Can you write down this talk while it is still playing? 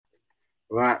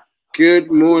Right. Good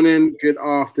morning, good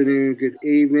afternoon, good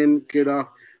evening,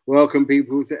 welcome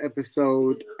people to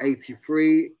episode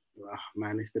 83. Oh,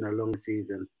 man, it's been a long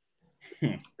season.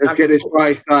 Let's get this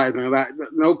party started, man. Like,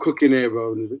 no cooking here,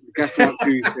 bro. The gas mark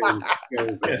Tuesday.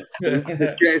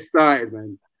 Let's get it started,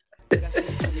 man.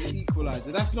 That's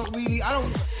equalizer. That's not really.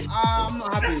 I'm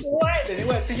not happy. That's alright then. It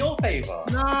works in your favour.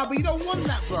 Nah, but you don't want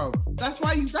that, bro. That's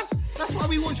why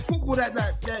we watch football.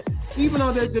 That even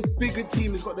though the bigger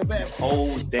team has got the better.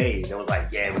 Whole day, they was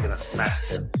like, yeah, we're gonna smash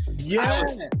them. Yeah.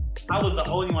 I was the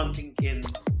only one thinking,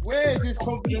 where is this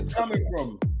confidence coming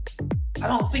from? I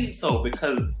don't think so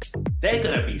because they're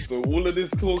gonna be. So all of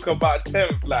this talk about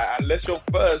 10th, like unless you're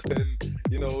first, then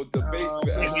the base.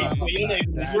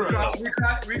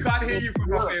 We can't hear you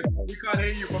from up here. We can't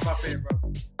hear you from up here, bro.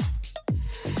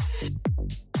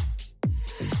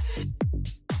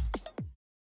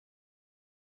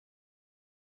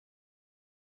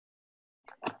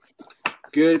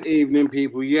 Good evening,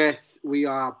 people. Yes, we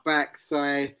are back.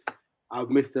 Sorry, I've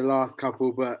missed the last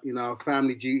couple, but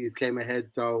family duties came ahead,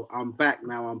 so I'm back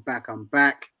now. I'm back.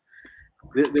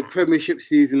 The Premiership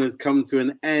season has come to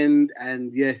an end,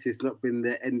 and yes, it's not been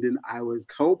the ending I was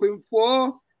hoping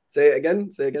for. Say it again,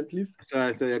 please.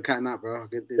 Sorry, you're cutting up, bro.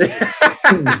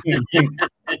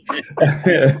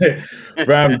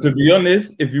 Ram, to be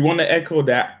honest, if you want to echo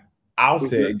that, I'll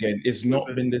say it again. It's not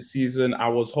been the season I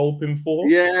was hoping for.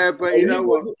 Yeah, but you know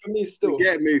what? For me, still. You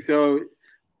get me? So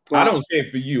I don't say it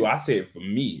for you. I say it for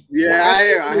me. Yeah,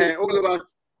 I hear.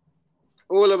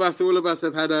 All of us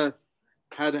have had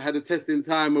a testing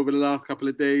time over the last couple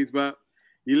of days, but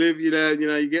you live,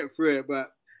 you get through it.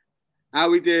 But how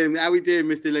we doing,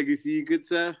 Mr. Legacy? You good,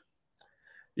 sir?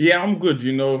 Yeah, I'm good.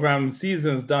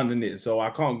 Season's done, innit? So I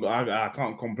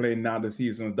can't complain now. The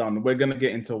season's done. We're gonna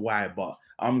get into why, but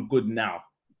I'm good now.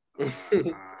 All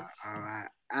right,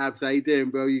 Abs, how you doing,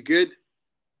 bro? You good?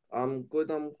 I'm good,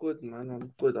 man.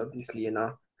 I'm good. Obviously,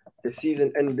 the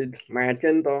season ended. My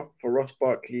agenda for Ross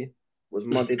Barkley was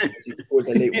mudded because he scored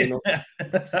the late winner.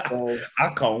 So, I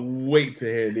can't wait to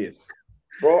hear this.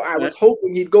 Bro, I was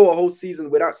hoping he'd go a whole season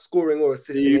without scoring or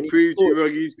assisting. He proved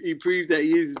that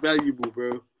he is valuable, bro.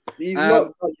 He's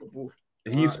not valuable.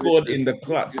 He scored in the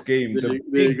clutch game, the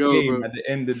big game bro. At the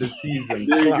end of the season.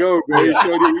 There you go, bro. He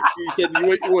said,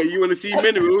 you want to see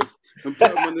minerals? And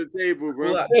put them on the table,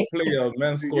 bro. That player,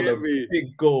 man, scored a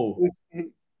big goal.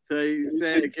 Say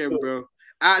it again, bro.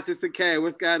 Out to Sakay,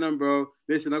 what's going on, bro?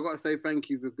 Listen, I've got to say thank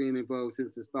you for being involved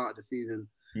since the start of the season.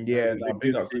 Yeah,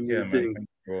 big up Sakay,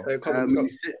 man.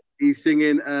 He's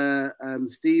singing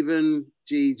Stephen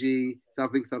GG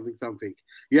something.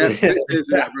 Yeah, cheers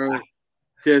to that, bro.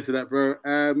 Cheers to that, bro.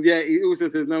 He also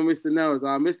says no, Mr. Nels.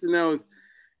 Mr. Nels,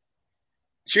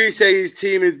 True say his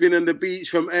team has been on the beach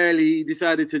from early. He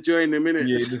decided to join them, innit?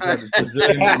 Yeah, he decided to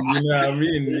join them. You know what I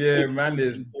mean? Yeah, man,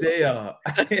 is there. Shout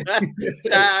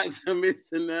out to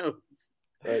Mr. Nels.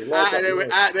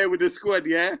 Out there with the squad,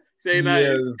 yeah? Say nice.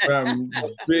 Yeah, fam.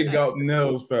 Big up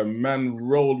Nels, fam. Man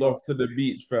rolled off to the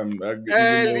beach, fam.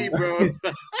 Early, bro.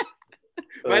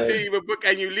 Man didn't even book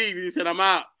and you leave. He said, I'm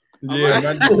out. Man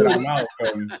said, I'm out,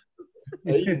 fam.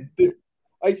 Hey,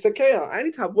 Sakaya, I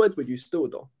need to have words with you still,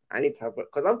 though. I need to have words.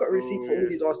 Because I've got receipts for all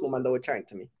these Arsenal man that were chatting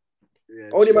to me. Yeah,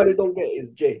 only man who don't get it is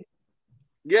Jay.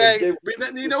 Yeah,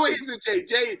 but you know what is with Jay?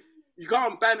 Jay, you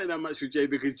can't banter that much with Jay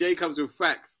because Jay comes with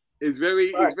facts. It's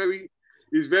very what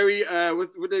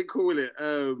they call it?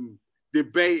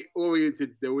 Debate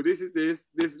oriented. Well, this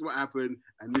is what happened,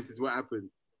 and this is what happened.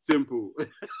 Simple.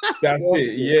 That's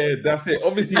it. Yeah, that's it.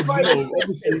 Obviously,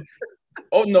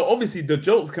 obviously the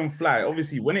jokes can fly.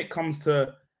 Obviously, when it comes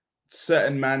to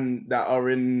certain men that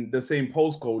are in the same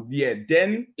postcode, yeah,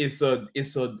 then it's a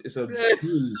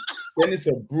brew. Then it's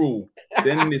a brew.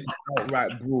 Then it's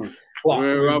outright brew. But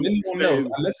anyone else,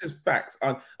 unless it's facts,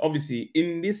 obviously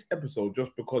in this episode,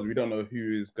 just because we don't know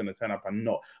who is going to turn up and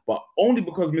not, but only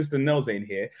because Mr. Nels ain't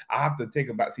here, I have to take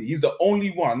a back seat. He's the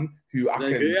only one who I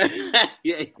can.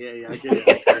 Yeah,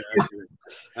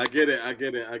 I get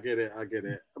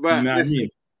it. But listen,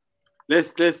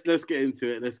 let's get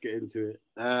into it.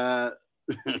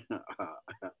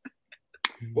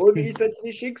 What was it you said to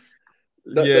me, Shigs?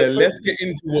 Let's get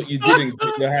into what you didn't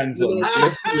get your hands on.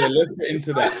 Let's get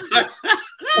into that.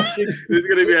 It's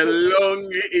going to be a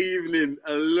long evening,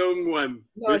 a long one.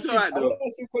 No, Shigs, right, I would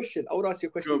ask you a question.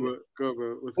 Go,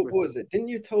 bro. What was it? Didn't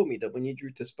you tell me that when you drew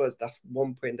to Spurs, that's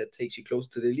 1 point that takes you close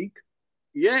to the league?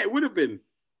 Yeah, it would have been.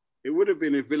 It would have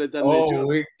been if Villa done their job.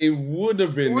 It would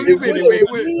have been.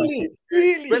 Really?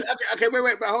 But, okay,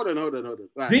 wait. But hold on.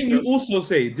 Right, didn't you also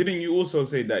say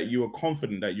that you were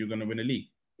confident that you're going to win the league?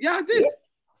 Yeah, I did.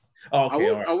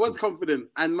 Okay, I was confident,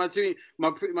 and my team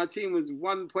was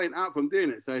 1 point out from doing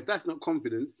it. So if that's not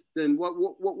confidence, then why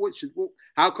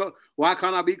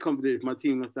can't I be confident if my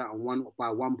team lost out on by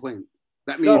 1 point?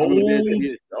 That means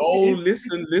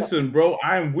listen, bro.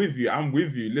 I'm with you.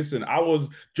 Listen, I was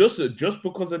just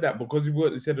because of that, because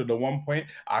you said of the 1 point,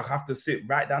 I have to sit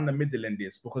right down the middle in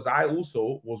this, because I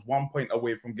also was 1 point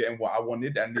away from getting what I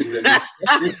wanted. And come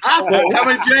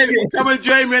and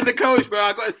join me and the coach, bro.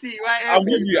 I got to see right here. I'm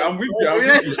with you. I'm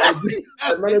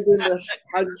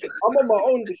on my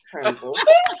own this time, bro.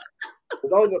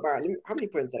 Because I was about, how many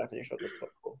points did I finish on the top,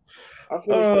 bro?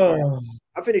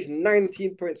 I finished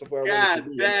 19 points of where I wanted to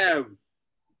be. Damn.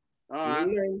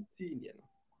 19, yeah.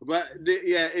 But the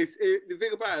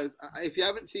thing about it is, if you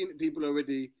haven't seen it, people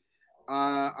already,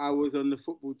 I was on the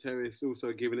football terrace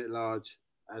also giving it large,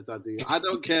 as I do. I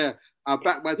don't care. I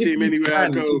back my team anywhere I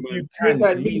go. You can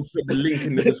please put the link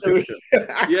in the description.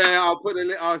 Yeah, I'll put the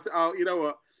link. I'll, you know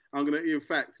what? I'm gonna. In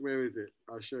fact, where is it?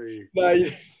 I'll show you.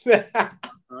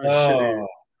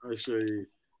 I'll show you.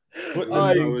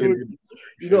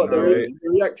 You know what? The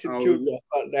reaction killed me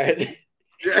that night.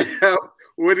 Yeah.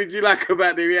 What did you like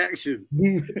about the reaction?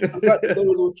 They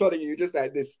was all trying to you just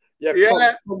like this. Yeah.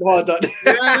 Come hard on. Yeah,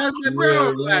 that's it,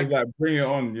 bro. Like, bring it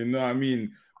on. You know what I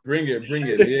mean? Bring it.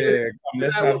 Yeah.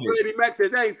 Let's have it. Freddie Mac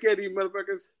says, I ain't scared of you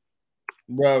motherfuckers.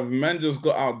 Bro, man just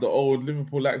got out the old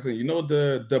Liverpool accent. You know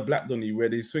the Black Donny where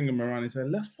they swing him around and say,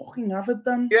 let's fucking have it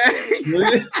done. Yeah.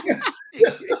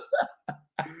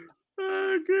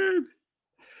 Oh, good.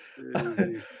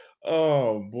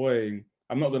 Oh, boy.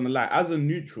 I'm not going to lie. As a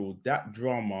neutral, that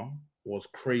drama was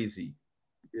crazy.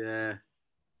 Yeah.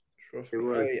 Trust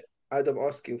me. I'm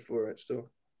asking for it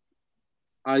still.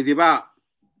 Is he about?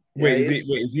 Wait,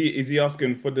 is he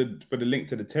asking for the link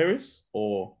to the terrace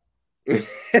or? I'm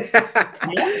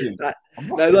asking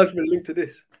for the link to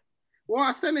this. Well,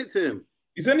 I sent it to him.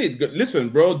 You sent it. Listen,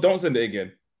 bro, don't send it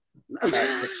again.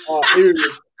 Here it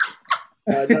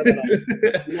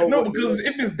is. No, because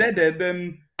if it's dead,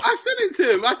 then I sent it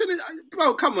to him. I sent it,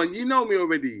 bro. Come on, you know me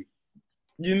already.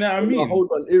 You know what I mean?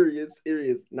 Hold on, here he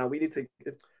is. Now we need to.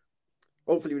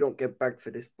 Hopefully, we don't get bagged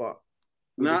for this, but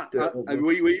we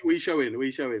showing.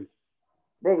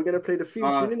 Bro, we're gonna play the theme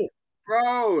tune, innit?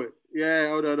 Bro, yeah,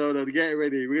 hold on, get it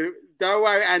ready. Don't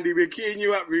worry, Andy, we're keying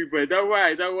you up, Ruben. Don't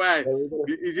worry.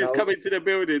 He's just coming to the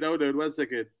building. Hold on, 1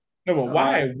 second. No, but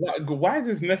why? Why is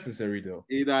this necessary, though?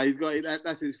 He's got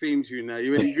that's his theme tune now.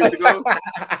 You good to go?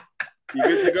 You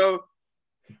good to go?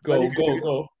 Go.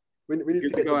 We need to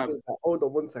get the hold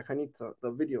on 1 sec. I need to.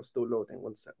 The video's still loading.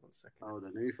 1 sec. Hold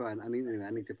on, let me find. I need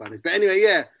to find this. But anyway,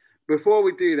 yeah. Before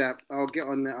we do that, I'll get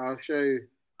on there. I'll show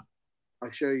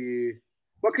you.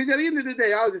 Well, because at the end of the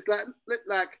day, I was just like,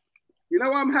 you know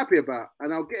what I'm happy about,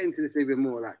 and I'll get into this even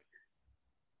more. Like,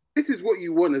 this is what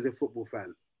you want as a football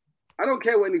fan. I don't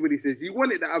care what anybody says. You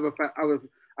want it that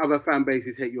other fan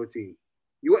bases hate your team.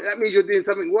 That means you're doing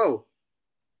something well.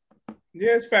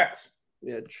 Yeah, it's facts.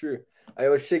 Yeah, true. I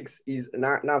was Shigs.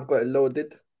 Now I've got it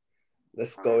loaded.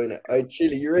 Let's go in it. All right,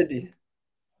 Chili, you ready?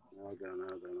 Hold on.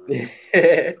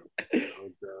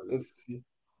 Let's see.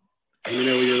 Let me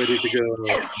know when you're ready to go.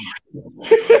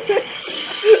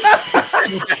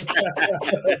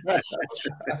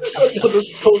 That's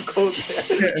so cold.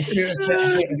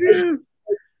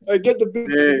 I get the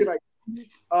business.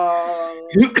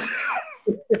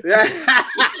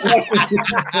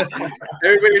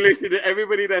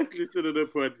 Everybody that's listening to the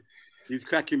pod, he's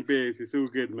cracking beers. It's all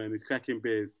good, man. He's cracking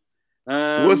beers.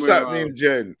 What's happening,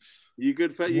 gents? You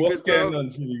good, for you? What's good, going on,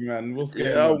 Chili, man? What's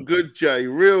going on? I'm good, Jay.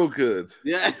 Real good.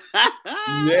 Yeah.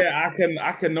 Yeah,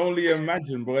 I can only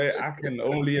imagine, boy. I can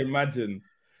only imagine.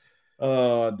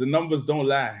 The numbers don't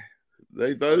lie.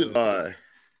 They don't lie.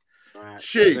 Right.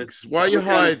 Shigs, why are you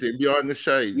hiding behind the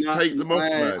shades? Take them off,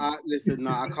 man. Listen,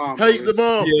 I can't. Take them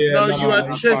off. Yeah, you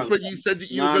had chest, but you said that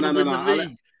you were going to win the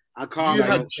league. I can't. You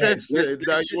had chest,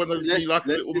 now you want to be like a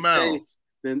little mouse.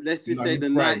 Then let's just say the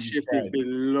night shift has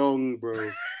been long, bro.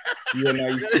 Yeah, no,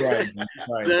 you tried.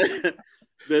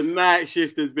 The night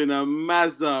shift has been a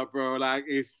mazza, bro. Like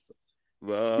it's.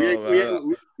 I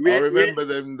remember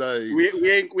them days.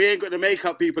 We ain't got the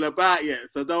makeup people about yet,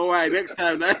 so don't worry. Next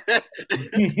time.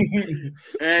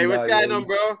 Hey, what's going on,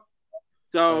 bro?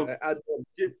 So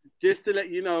just to let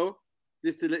you know,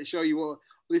 show you what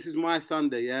this is my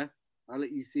Sunday. Yeah, I'll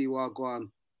let you see what I go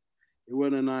on. It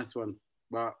wasn't a nice one,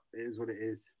 but it is what it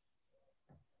is.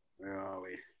 Where are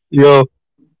we? Yo,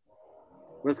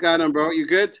 what's going on, bro? You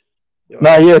good?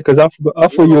 Nah, yeah, because I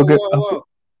thought you were good. Whoa.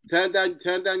 Turn down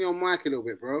your mic a little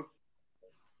bit, bro.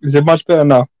 Is it much better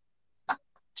now?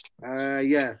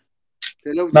 Yeah.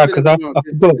 Nah, because I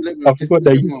forgot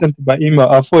that you sent it by email.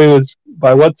 I thought it was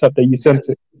by WhatsApp that you sent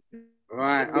it.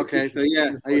 Right. Okay. So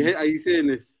yeah, are you seeing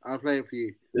this? I'll play it for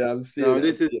you. Yeah, I'm seeing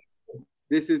it.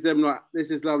 This is them like this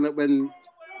is love like when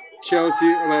Chelsea,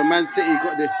 Man City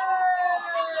got the.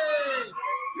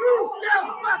 You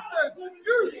scout bastards!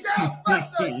 You scout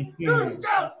bastards! You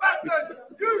scout bastards!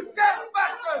 You scout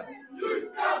bastards! You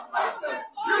scout bastards!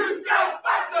 You scout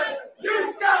bastards! You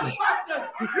scout bastards!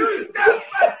 You scout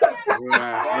bastards!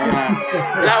 Right.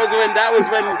 That was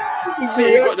when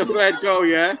City got the third goal.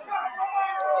 Yeah.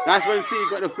 That's when City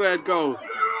got the third goal.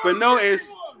 But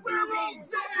notice,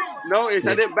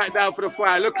 I didn't back down for the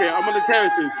fire. Look here, I'm on the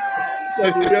terraces.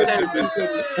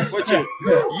 Watch it.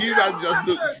 You man just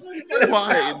look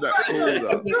quiet in that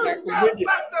corner.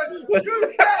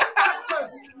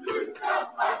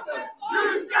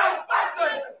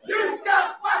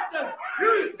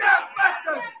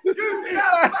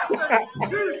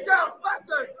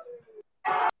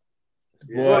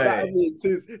 Boy,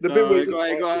 the bit where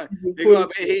it got a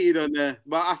bit heated on there,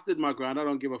 but I stood my ground. I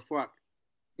don't give a fuck.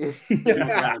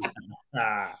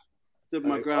 Stood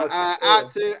my ground.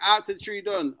 Out to Tree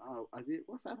Don. Oh, is it?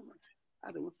 What's Adam?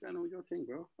 Adam, what's going on with your thing,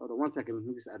 bro? Hold on 1 second. Let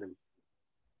me just Adam.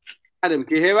 Adam,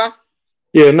 can you hear us?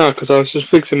 Yeah, no, because I was just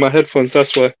fixing my headphones.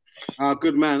 That's why. Oh,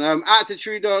 good man. Out to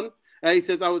Tree Don. He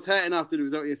says I was hurting after the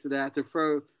result yesterday. I had to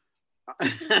throw.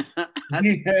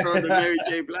 The Mary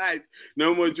J. Blige.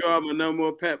 No more drama, no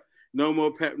more pep, no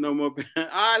more pep, no more pep.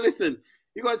 Listen,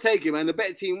 you gotta take it, man. The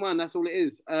better team won, that's all it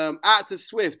is. Out to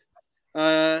Swift.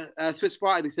 Swift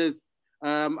Spartan, he says,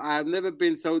 I've never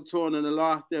been so torn on the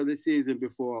last day of the season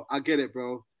before. I get it,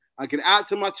 bro. I get it. Out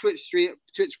to my Twitch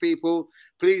people.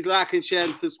 Please like and share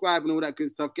and subscribe and all that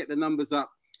good stuff. Get the numbers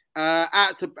up.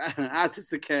 Out to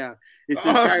Sakaya.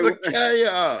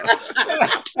 Sakaya.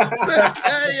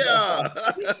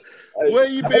 Sakaya. Where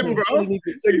you been, bro?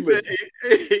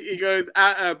 He goes,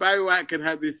 Barry White can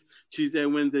have this Tuesday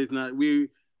and Wednesdays night. We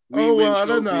what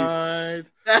a night.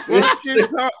 Watching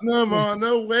Tottenham on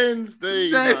a Wednesday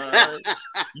night.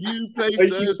 You play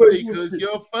Thursday because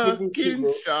you're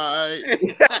fucking shy.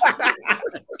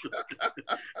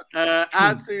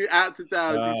 Out to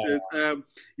Downs, he says,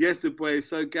 yes, boy,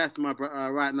 so gassed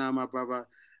right now, my brother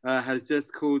has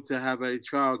just called to have a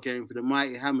trial game for the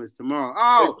Mighty Hammers tomorrow.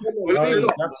 Oh,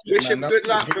 wish him good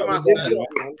luck from us, man.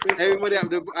 Everybody on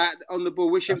the ball,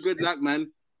 wish him good luck,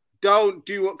 man. Don't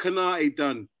do what Kanate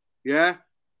done. Yeah,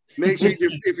 make sure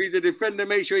if he's a defender,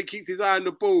 make sure he keeps his eye on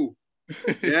the ball.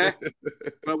 Yeah,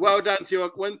 but well done to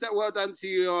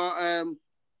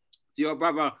your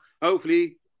brother.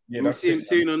 Hopefully, we'll see him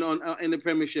soon on in the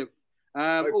Premiership.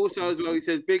 Also, as well, he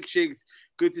says, "Big Shigs,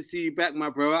 good to see you back, my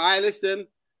bro." Listen.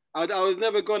 I was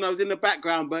never gone. I was in the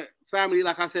background, but family,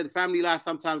 like I said, family life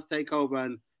sometimes take over,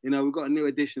 and we've got a new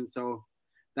addition, so.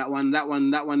 That one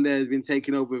there has been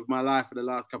taking over with my life for the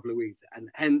last couple of weeks, and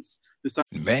hence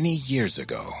Many years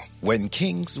ago, when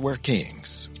kings were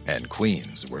kings and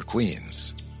queens were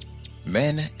queens,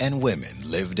 men and women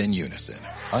lived in unison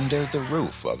under the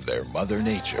roof of their Mother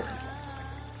Nature.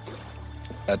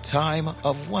 A time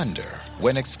of wonder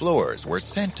when explorers were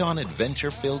sent on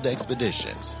adventure-filled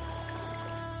expeditions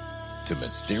to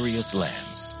mysterious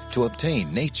lands to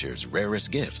obtain nature's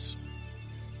rarest gifts.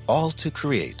 All to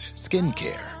create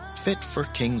skincare fit for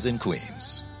kings and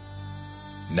queens.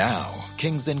 Now,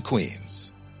 kings and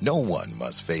queens, no one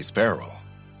must face peril,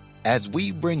 as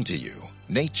we bring to you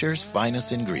nature's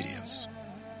finest ingredients.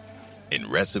 In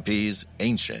recipes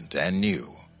ancient and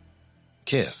new.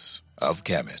 Kiss of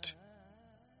Kemet.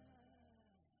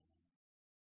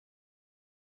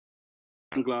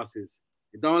 Glasses.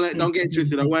 Don't get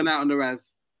twisted. I went out on the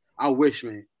Raz. I wish,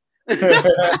 mate.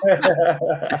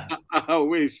 I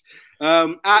wish.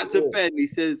 Out to Ben, he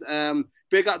says,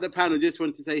 big up the panel. Just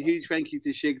want to say huge thank you to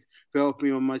Shigs for helping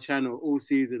me on my channel all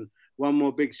season. One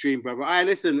more big stream, brother.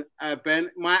 Listen, Ben,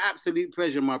 my absolute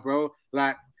pleasure, my bro.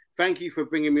 Like, thank you for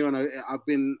bringing me on. I've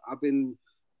been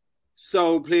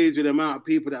so pleased with the amount of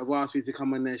people that have asked me to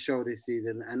come on their show this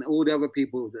season, and all the other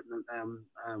people that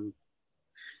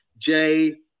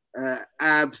Jay,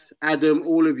 Abs, Adam,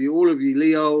 all of you,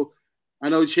 Leo. I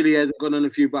know Chile hasn't gone on a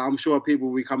few, but I'm sure people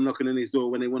will come knocking on his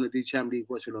door when they want to do Champions League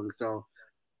watch along. So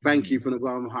thank you from the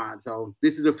bottom of my heart. So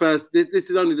this is the first. This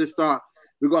is only the start.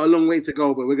 We've got a long way to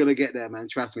go, but we're gonna get there, man.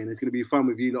 Trust me, and it's gonna be fun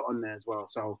with you lot on there as well.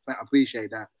 So I appreciate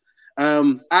that.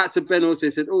 Out to Ben also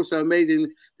said, also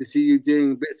amazing to see you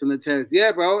doing bits on the terrace.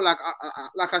 Yeah, bro. Like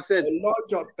I said,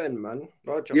 large up Ben, man.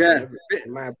 Large up. Yeah,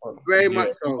 Ben, very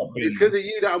much so. It's because of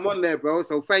you that I'm on there, bro.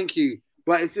 So thank you.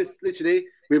 But it's just literally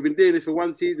we've been doing this for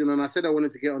one season, and I said I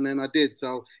wanted to get on there, and I did.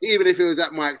 So even if it was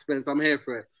at my expense, I'm here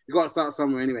for it. You got to start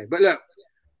somewhere anyway. But look,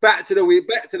 back to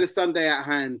the Sunday at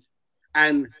hand,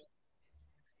 and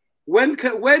when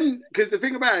because the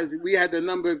thing about it is we had a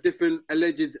number of different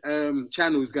alleged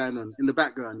channels going on in the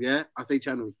background. Yeah, I say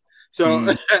channels. So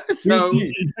so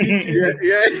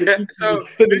yeah. So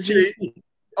literally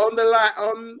on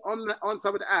the on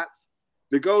some of the apps,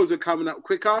 the goals are coming up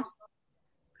quicker.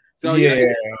 So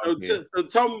so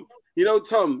Tom,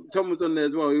 Tom was on there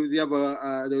as well. He was the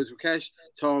other. There was Rakesh,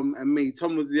 Tom, and me.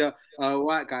 Tom was the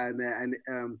white guy in there, and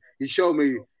he showed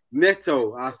me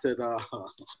Neto. I said, that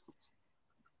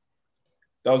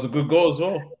was a good goal as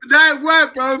well. That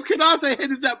worked, bro. Canate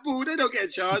headers that ball. They don't get a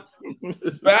chance.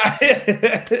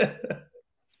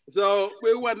 So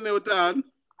we're 1-0 down,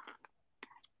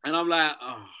 and I'm like,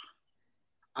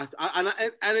 and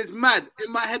it's mad.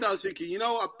 In my head, I was thinking,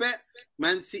 I bet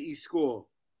Man City score,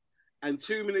 and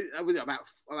 2 minutes, about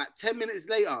 10 minutes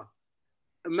later,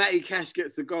 Matty Cash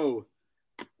gets a goal.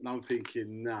 And I'm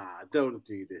thinking, nah, don't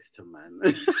do this to man.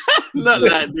 Not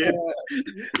like this.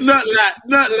 Not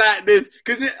like this.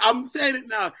 Because I'm saying it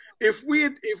now. If we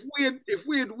had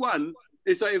won,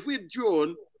 it's like if we had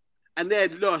drawn and they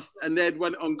had lost and they had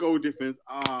won on goal difference,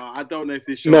 I don't know if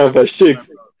this show. No, but shit.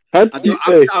 I'm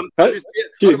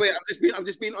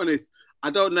just being honest. I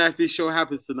don't know if this show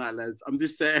happens tonight, lads. I'm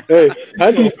just saying.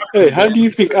 How do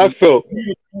you think I felt?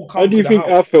 How do you think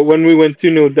I felt when we went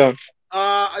 2-0 down?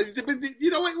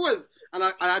 You know what it was, and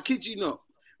I kid you not.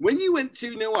 When you went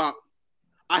 2-0 up,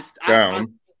 well,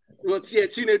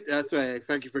 2-0. Sorry,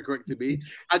 thank you for correcting me.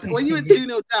 When you went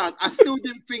 2-0 down, I still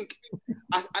didn't think.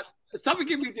 Something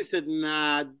in me just said,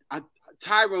 "Nah,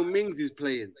 Tyrone Mings is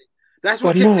playing." That's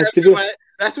what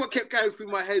kept going through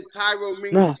my head. Tyrone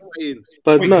Mings is playing.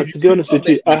 But to be honest with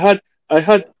you, I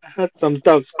had some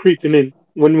doubts creeping in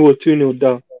when we were 2-0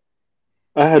 down.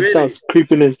 I had doubts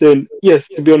creeping in saying, yes,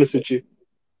 to be honest with you.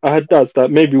 I had doubts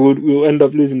that maybe we'll end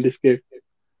up losing this game.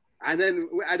 And then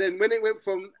when it went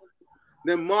from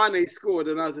then Mane scored,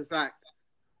 and I was just like,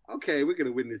 okay, we're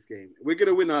gonna win this game. We're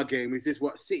gonna win our game. It's just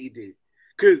what City did.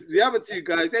 Because the other two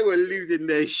guys, they were losing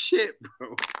their shit,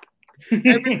 bro.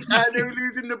 Every time they were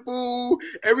losing the ball,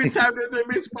 every time they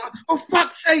missed pass. Oh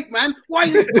fuck's sake, man! Why are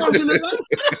you passing it?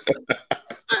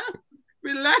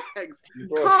 Relax.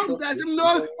 Calm down.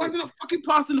 No, why is it not fucking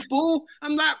passing the ball?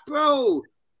 I'm like, bro,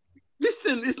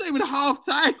 listen, it's not even half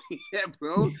time yet,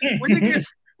 bro. When it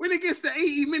gets to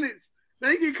 80 minutes,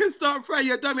 then you can start throwing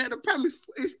your dummy at the Prem.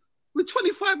 We're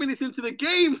 25 minutes into the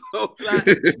game, bro. Like,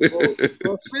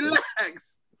 bro,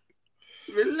 relax.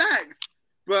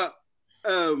 But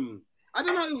I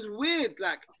don't know, it was weird,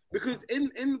 like, because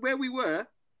in where we were,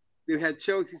 we had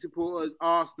Chelsea supporters,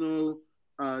 Arsenal,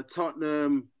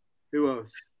 Tottenham. Who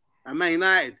else? And Man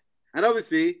United. And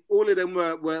obviously, all of them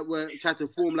were trying to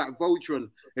form like Voltron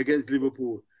against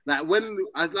Liverpool. Like when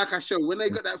I showed, when they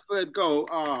got that third goal,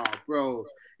 bro,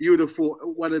 you would have thought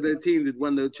one of their teams had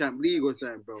won the Champions League or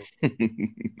something, bro.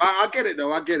 I get it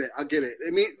though. I get it. I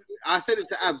mean, I said it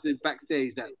to Abs in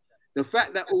backstage that the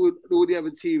fact that all the other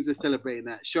teams are celebrating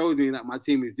that shows me that my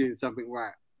team is doing something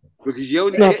right. Because you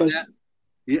only get that.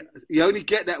 You only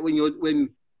get that when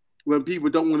people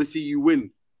don't want to see you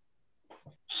win.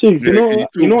 Jeez, you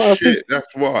know what shit, that's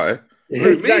why.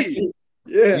 Exactly.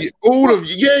 Yeah. All of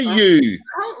you. Yeah, you.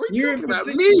 How are you talking about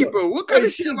me, bro? What kind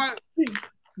of shit am I...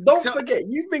 Don't forget,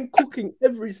 you've been cooking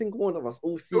every single one of us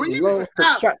all season. When did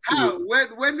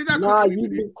I cook? Nah,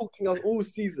 you've been cooking us all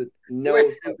season.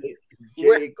 Nels got it.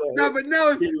 No, but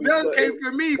Nels came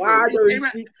for me, bro.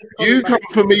 You come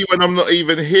for me when I'm not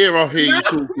even here. I hear you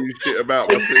talking shit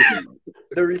about my team.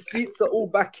 The receipts are all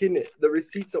back in it. The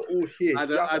receipts are all here. I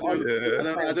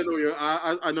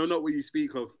know not what you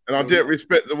speak of. And I didn't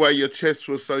respect the way your chest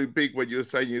was so big when you were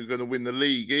saying you were going to win the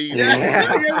league either.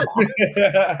 Yeah.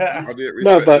 I didn't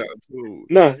respect that at all.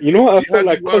 No, you know what I felt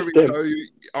like cost them?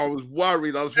 I was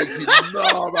worried. I was thinking, no,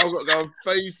 I've got to go and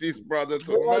face this brother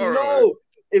tomorrow. No.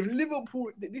 If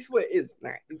Liverpool, this is where it is.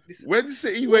 Nah, when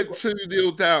City went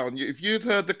 2-0 down, if you'd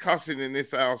heard the cussing in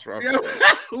this house, right?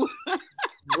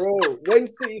 Bro, when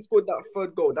City scored that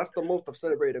third goal, that's the most I've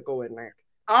celebrated a goal in like.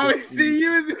 Oh, see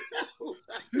you.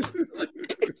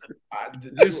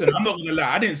 Listen, I'm not gonna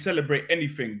lie. I didn't celebrate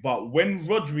anything, but when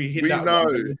Rodri hit that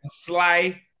one, it was a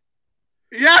sly.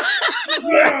 Yeah.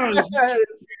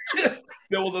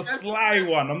 There was a sly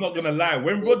one. I'm not gonna lie.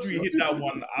 When Rodri hit that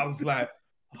one, I was like,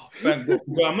 oh, thank God.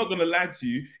 But I'm not gonna lie to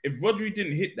you. If Rodri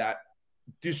didn't hit that,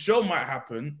 this show might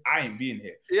happen. I ain't being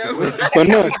here. Yeah, but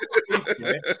no.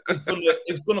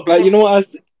 It's gonna. Like, you know what?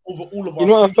 Over all of us. You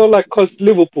know what I felt like cost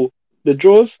Liverpool the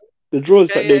draws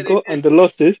that they got and the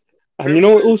losses, and you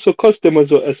know what also cost them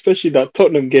as well, especially that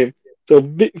Tottenham game. So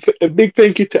a big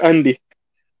thank you to Andy.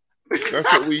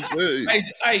 That's what we do.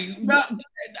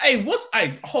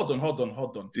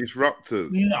 Hold on. Disruptors.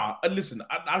 Nah, listen.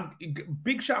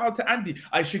 Big shout out to Andy.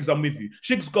 Shigs, I'm with you.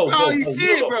 Shigs, go. Oh, go, you go, see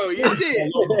it, bro. You see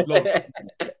it.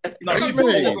 No, What Shigs, do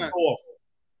you mean? go off.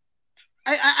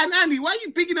 And Andy, why are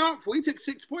you bigging him up for? He took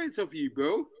 6 points off you,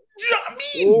 bro. Do you know what I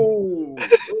mean?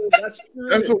 Oh, that's true.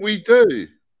 That's what we do.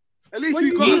 At least What we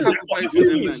do got you a mean? couple points with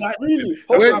him, Really? man. Really?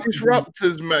 We're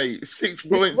disruptors, mate. 6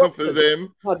 points off of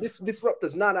them. No,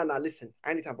 disruptors. Nah. Listen,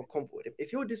 I need to have a convo with him.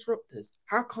 If you're disruptors,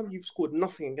 how come you've scored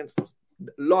nothing against us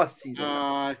last season?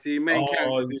 See, main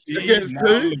characters. Against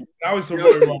who? Now it's a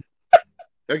very wrong.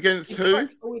 Against It's who?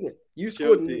 facts, though, innit? You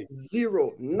scored Chelsea.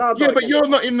 0. Nada Yeah, but against you're us.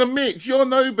 not in the mix. You're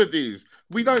nobodies.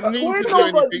 We don't need We're to do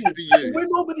anything nobodies. to you. We're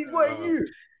nobodies. What are you?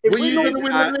 If Were we're you going to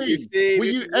nobodies- win the league? Were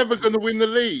you ever going to win the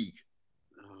league?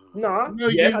 Nah. No,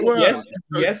 Yes, you weren't. yes,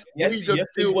 We just yes,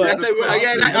 deal it with was. the Yeah, crowd.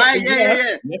 yeah.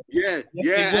 Yes,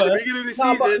 At it the was. beginning of the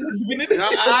Nah, but season. listen, No.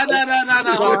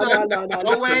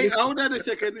 listen. Hold on a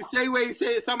second. The same way you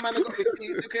say it, some man have got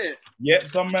receipts, okay? Yep,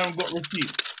 some man got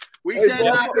receipts. We Hey, said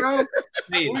bro. that, bro.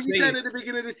 Say What it, you say said it. at the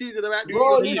beginning of the season about doing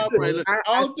Bro, your job, listen, right?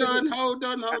 I Hold said on. it. Hold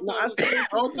on, I said it.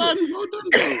 bro.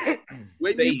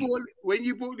 When Say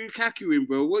you brought Lukaku in,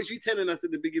 bro, what was you telling us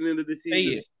at the beginning of the Say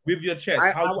season? it with your chest.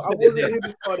 I How you said wasn't it here to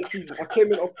start the season. I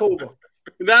came in October.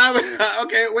 Nah,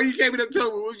 okay. When you came in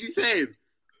October, what was you saying?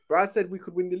 Bro, I said we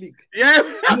could win the league. Yeah.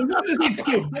 there. You didn't say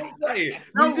cool. Don't say it.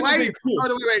 No, You didn't wait. say cool.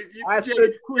 Hold on, wait. I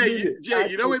said cool, innit? Jay, I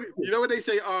you know said when cool. they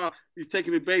say, he's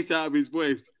taking the bass out of his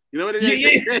voice. You know what they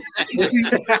Yeah, say?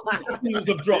 Things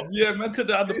have dropped. Yeah, man, to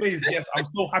the other base. Yes, I'm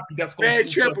so happy that's going Bare to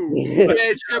treble.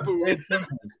 Bare trembles.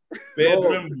 Bare Bro.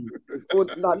 trembles.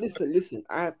 Now listen.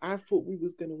 I thought we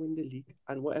was gonna win the league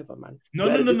and whatever, man. No.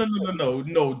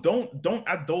 Don't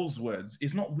add those words.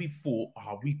 It's not we thought,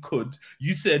 we could.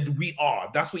 You said we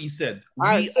are. That's what you said.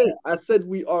 I said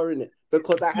we are in it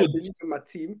because I had belief in my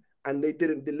team and they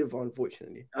didn't deliver,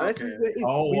 unfortunately. And that's Okay. what it is.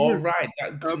 Oh, We all lose. right.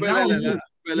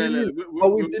 But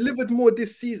we've delivered more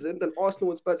this season than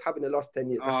Arsenal and Spurs have in the last 10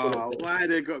 years. That's what I'm saying. Why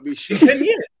they got me In shit? 10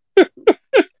 years.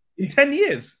 In 10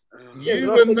 years.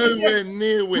 You were nowhere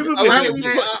near winning. Wait, How wait, many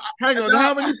wait, hang on,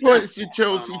 how many points did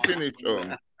Chelsea finish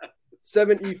on?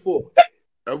 74.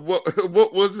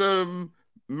 What was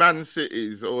Man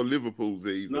City's or Liverpool's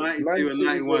even? 92 and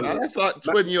 91. That's like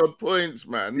 20 odd points,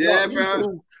 man. Yeah,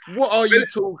 bro. What are you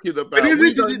talking about? this We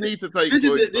is don't the- need to take this is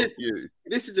points the- off you.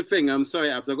 This is the thing. I'm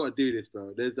sorry, Abs. I've got to do this,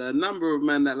 bro. There's a number of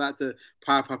men that like to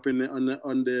pipe up on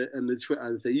the Twitter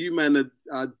and say you men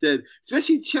are dead,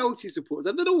 especially Chelsea supporters.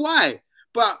 I don't know why,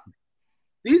 but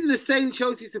these are the same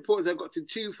Chelsea supporters that got to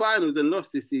 2 finals and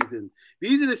lost this season.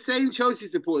 These are the same Chelsea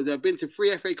supporters that have been to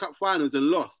 3 FA Cup finals and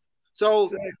lost.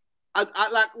 So I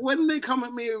like when they come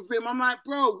at me with him, I'm like,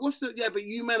 bro, what's the but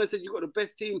you men have said you got the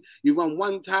best team, you've won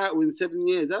 1 title in 7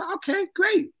 years. I'm like, okay,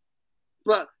 great.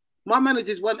 But my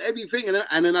managers won everything,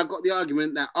 and then I got the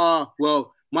argument that,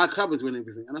 well, my club has won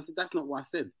everything. And I said, that's not what I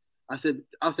said.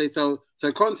 I'll say, so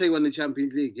Conte won the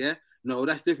Champions League, yeah? No,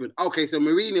 that's different. Okay, so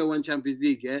Mourinho won Champions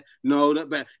League, yeah? No,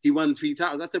 but he won 3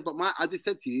 titles. I said, but I just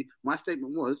said to you, my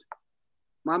statement was,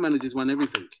 my managers won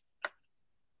everything.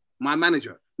 My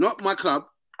manager, not my club.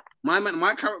 My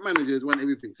current manager has won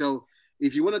everything. So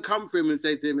if you want to come for him and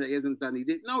say to him that he hasn't done, he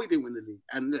didn't win the league.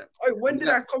 And look, Hey, when did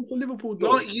I come for Liverpool,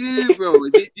 though? not you, bro.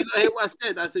 Did you not hear what I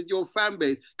said? I said your fan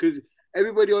base, because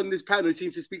everybody on this panel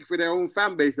seems to speak for their own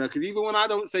fan base now. Because even when I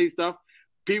don't say stuff,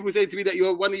 people say to me that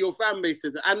you're one of your fan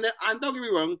bases. And don't get me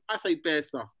wrong, I say bare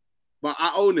stuff, but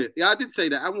I own it. Yeah, I did say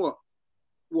that. And what?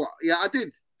 Yeah, I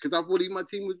did, because I believe my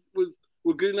team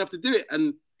were good enough to do it.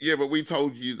 And Yeah, but we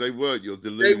told you they weren't. You're they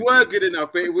deluded. were good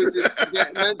enough, but it was just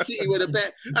Man City were the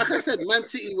better. Like I said, Man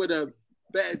City were the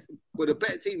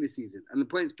better team this season, and the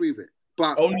points prove it.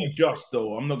 But Only just,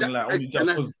 though. I'm not going to lie. Only just.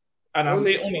 And 'Cause- And I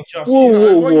say only just.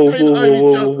 Whoa, Why you saying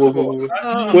only just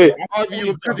whoa. Wait, Either you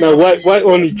were good now enough why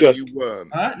or only just? you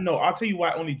weren't. No, I'll tell you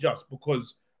why only just,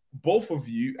 because both of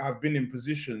you have been in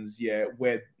positions,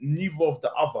 where neither of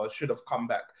the other should have come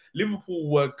back. Liverpool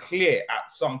were clear at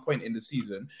some point in the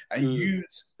season, and you,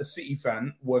 a City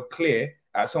fan, were clear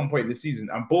at some point in the season,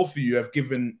 and both of you have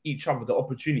given each other the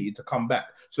opportunity to come back.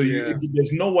 So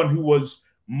there's no one who was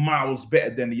miles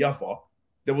better than the other.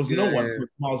 There was no one who was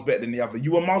miles better than the other.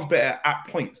 You were miles better at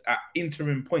points, at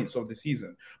interim points of the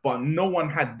season, but no one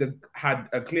had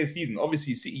a clear season.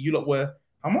 Obviously, City, you lot were,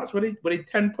 how much were they? Were they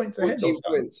 10 points ahead? 14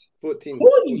 points.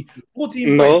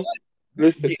 14 No, points.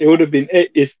 listen, it would have been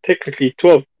 8. It's technically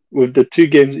 12 with the 2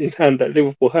 games in hand that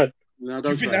Liverpool had. no, Do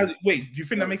you think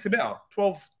that makes it better?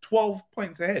 12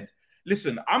 points ahead.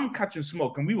 Listen, I'm catching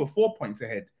smoke, and we were 4 points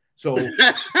ahead. So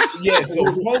yeah, so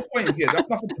 12 points. Yeah, that's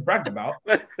nothing to brag about.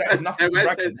 That is nothing to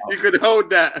brag about. You could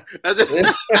hold that. Bro,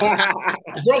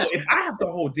 if I have to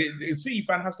hold it, if City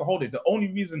fan has to hold it. The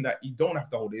only reason that you don't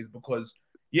have to hold it is because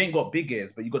you ain't got big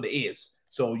ears, but you got the ears.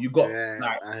 So you got I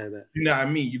heard that. You know what I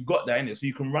mean? You got that in it, so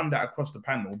you can run that across the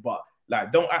panel. But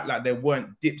like, don't act like there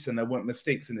weren't dips and there weren't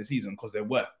mistakes in the season, because there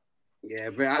were.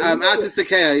 Yeah, but out to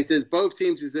Sakea, he says both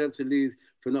teams deserve to lose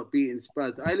for not beating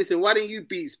Spuds. Hey, listen, why didn't you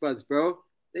beat Spuds, bro?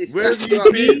 Where have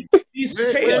you been? Where's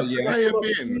Sakea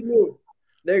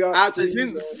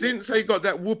been? Since they got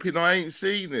that whooping, I ain't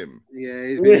seen him. Yeah,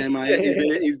 he's been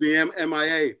MIA. He's been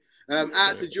MIA.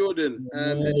 Out to Jordan.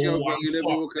 That's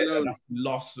the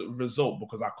last result,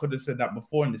 because I could have said that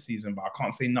before in the season, but I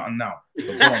can't say nothing now.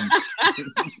 So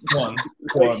go on.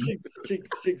 Chicks.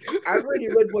 I've already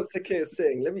read what Sakea is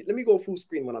saying. Let me go full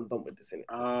screen when I'm done with this.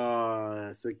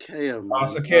 Sakea, man.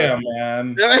 Sakea,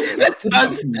 man.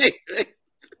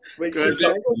 Wait, do your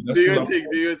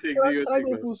thing. Can I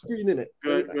go full screen in it?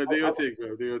 Go, do your thing,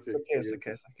 bro. Do your thing.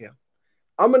 Sakea.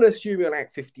 I'm gonna assume you're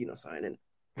like 15 or something, innit?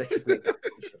 Let's just make that.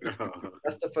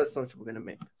 That's the first assumption we're gonna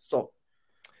make. So,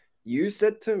 you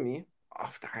said to me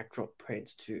after I dropped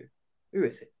points to who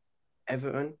is it?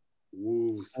 Everton,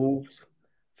 Wolves,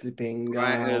 flipping.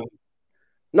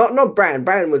 Not Brian.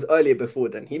 Brian was earlier before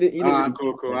then. He didn't.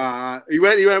 Cool. You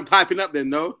weren't piping up then,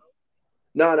 no?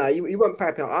 No, he wasn't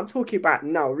piping up. I'm talking about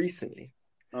now, recently.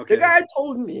 Okay. The guy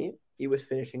told me he was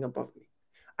finishing above me.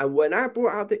 And when I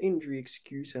brought out the injury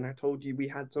excuse and I told you we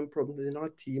had some problems in our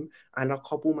team and a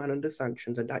couple man under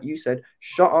sanctions, and that you said,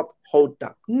 shut up, hold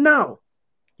that. Now,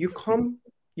 you come,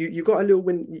 you got a little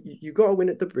win, you got a win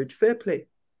at the bridge, fair play.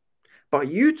 But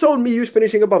you told me you was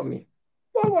finishing above me.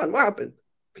 What happened?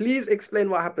 Please explain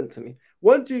what happened to me.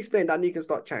 Once you explain that, you can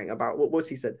start chatting about what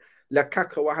he said.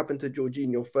 Lukaku, what happened to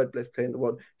Jorginho, third best player in the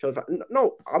world?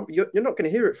 No, you're not going to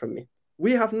hear it from me.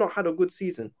 We have not had a good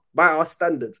season by our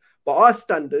standards. But our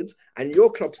standards and your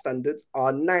club standards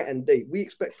are night and day. We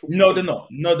expect... No, they're not.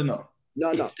 No.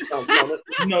 No, they're not.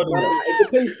 It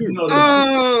depends who. No,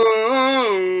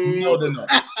 they're not.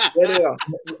 Yeah, they are.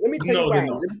 Let me tell you why.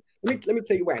 Let me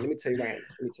tell you why.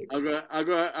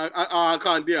 I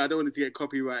can't do it. I don't want it to get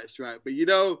copyright strike. But you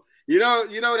know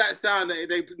that sound that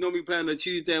they normally play on a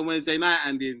Tuesday and Wednesday night,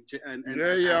 I know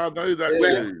that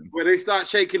where they start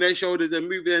shaking their shoulders and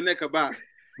moving their neck about.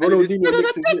 Ronaldinho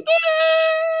licks his lips.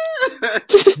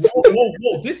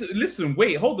 Whoa! Listen,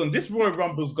 wait, hold on. This Royal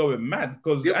Rumble's going mad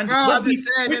because I'm just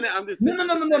saying. No.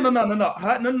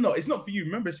 It's not for you.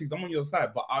 Remember, I'm on your side.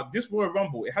 But this Royal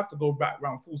Rumble, it has to go back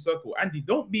round full circle. Andy,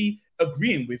 don't be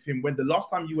agreeing with him when the last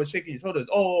time you were shaking your shoulders.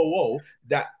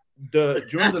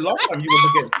 During the last time you were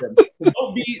against them.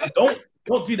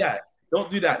 Don't do that. Don't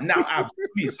do that now, Ab.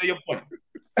 Please say your point.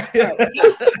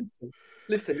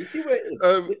 Listen, you see where it is.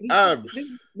 Abs.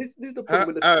 This is the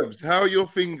problem with the Abs. How are your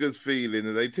fingers feeling?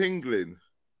 Are they tingling?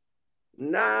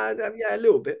 Nah, yeah, a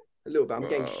little bit. I'm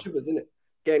getting shivers, innit?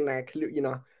 Getting like,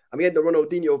 I'm getting the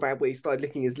Ronaldinho vibe where he started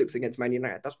licking his lips against Man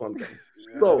United. That's what I'm getting.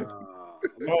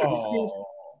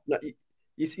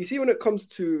 You see when it comes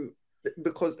to,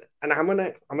 because, and I'm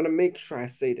gonna make sure I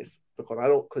say this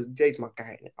because Jay's my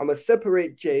guy. I'm gonna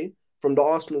separate Jay from the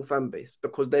Arsenal fan base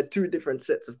because they're two different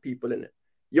sets of people in it.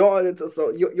 You're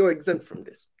exempt from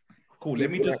this. Cool.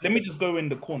 Let me just go in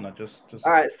the corner. Just.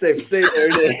 All right, safe. Stay there.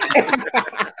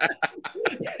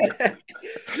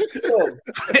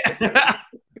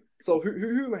 So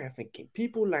who am I thinking?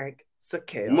 People like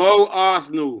Sakea, Mo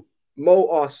Arsenal,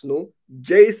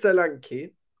 Jay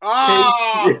Solanke.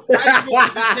 I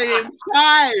got the same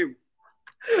time.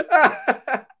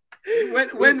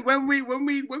 When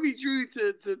we drew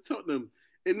to Tottenham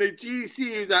in the GC,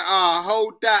 he's like,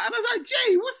 hold that, and I was like,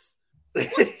 Jay, what's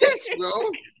this, bro?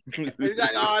 And he's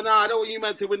like, no, I don't want you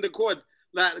man to win the quad.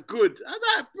 Like, good. I was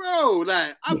like, bro,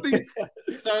 like, I've been.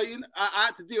 So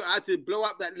I had to blow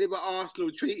up that Liver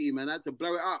Arsenal treaty, man. I had to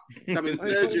blow it up. Some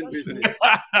insurgent business.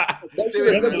 That should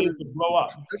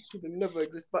have never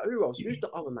existed. But who else? Who's the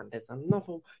other man? There's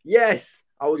another. Yes,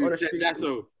 I was on a street.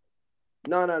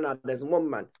 No. There's one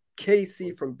man.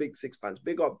 KC from Big Six Bands.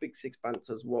 Big up Big Six Bands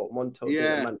as well. Montel.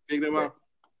 Yeah, man. big them up.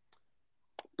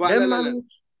 But them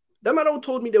man all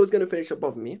told me they was going to finish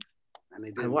above me. And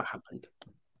they did. And what happened?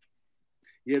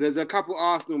 Yeah, there's a couple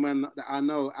Arsenal men that I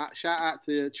know. Shout out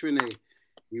to Trinity.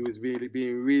 He was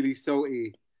being really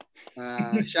salty.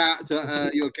 Shout out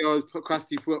to your girls'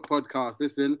 Crusty Foot podcast.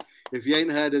 Listen, if you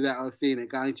ain't heard of that or seen it,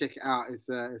 go and check it out. It's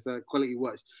a quality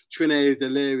watch. Trinity is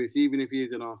hilarious, even if he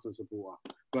is an Arsenal supporter.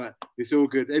 But it's all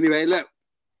good. Anyway, look,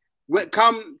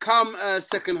 come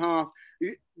second half.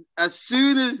 As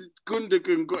soon as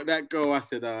Gundogan got that goal, I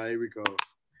said, here we go.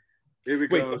 Here we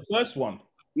Wait, go. the first one.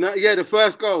 No, yeah, the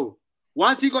first goal.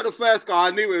 Once he got the first goal,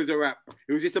 I knew it was a wrap.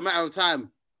 It was just a matter of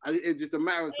time. It was just a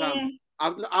matter of time.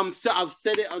 I've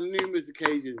said it on numerous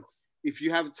occasions. If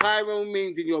you have Tyrone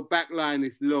Mings in your back line,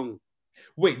 it's long.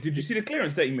 Wait, did you see the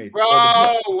clearance that he made? Bro,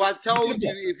 I told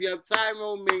you, if you have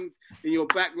Tyrone Mings in your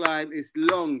back line, it's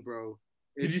long, bro.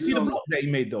 Did you see the block that he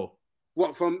made, though?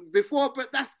 What, from before? But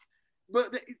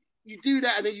you do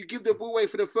that and then you give the ball away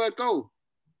for the third goal.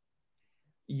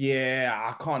 Yeah,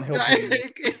 I can't help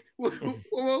it. What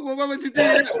would you do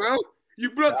that, bro?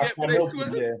 You blocked it, but they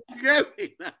scored. You get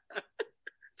me?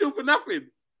 It's all for nothing.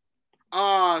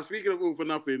 Speaking of all for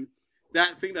nothing,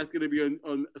 that thing that's going to be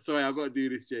on sorry, I've got to do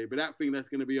this, Jay, but that thing that's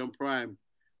going to be on Prime.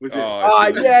 Was it?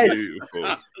 Yes.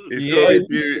 Beautiful. It's got to be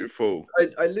beautiful.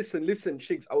 I listen,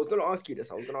 Shigs. I was going to ask you this.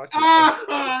 No. I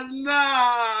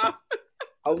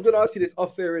was going to ask you this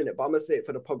off air, innit? But I'm going to say it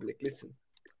for the public. Listen.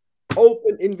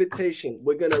 Open invitation.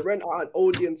 We're going to rent out an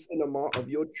Odeon cinema of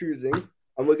your choosing,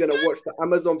 and we're going to watch the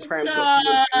Amazon Prime.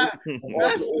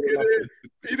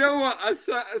 You know what? I'm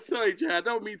sorry, Jay. I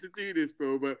don't mean to do this,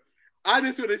 bro, but I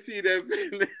just want to see them.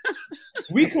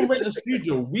 We can rent a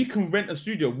studio. We'll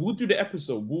do the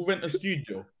episode. We'll rent a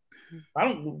studio.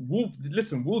 We'll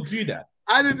do that.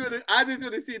 I just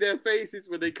want to see their faces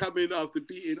when they come in after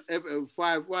beating Everton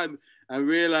 5-1 and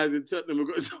realizing Tottenham have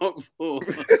got top 4.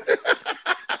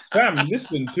 Fam,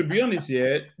 listen, to be honest,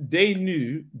 yeah, they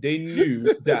knew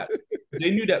that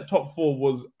top 4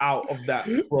 was out of that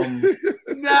from.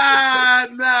 Nah.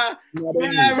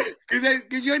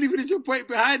 Because you only finished your point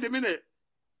behind them, innit?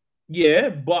 Yeah,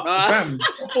 but fam,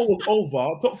 top 4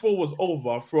 was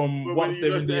over from once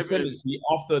they're in the ascendancy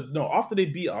after they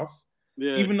beat us.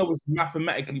 Yeah. Even though it's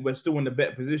mathematically we're still in a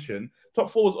better position, top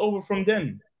 4 was over from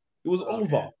then. It was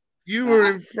over. You were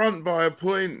in front by a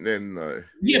point then, though.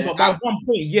 Yeah, but by 1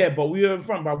 point. Yeah, but we were in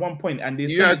front by 1 point, and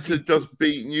you had to just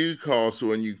beat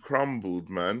Newcastle, and you crumbled,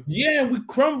 man. Yeah, we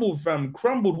crumbled, fam.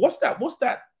 Crumbled. What's that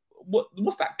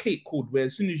cake called? Where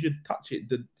as soon as you touch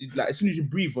it, as soon as you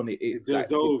breathe on it, it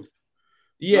dissolves.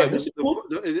 Yeah, what's it called?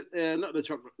 Not the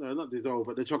chocolate, not dissolve,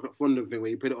 but the chocolate fondant thing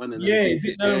where you put it on. Is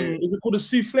it called a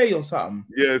souffle or something?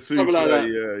 Yeah, souffle. Like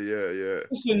yeah.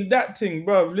 Listen, that thing,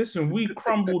 bro. Listen, we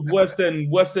crumbled worse than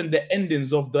the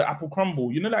endings of the apple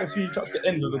crumble. You know, like as soon as you touch the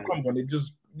end of the crumble, and it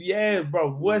just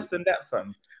worse than that,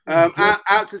 fam.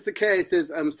 Out to Sakay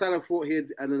says, Salah thought he had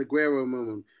an Aguero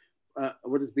moment.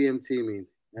 What does BMT mean?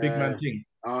 Big man thing.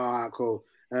 Cool.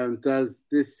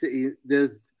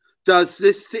 Does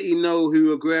this city know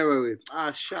who Aguero is?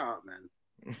 Shut up, man.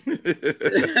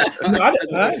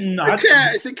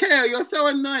 It's a care. You're so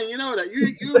annoying. You know that.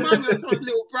 You remind me of someone's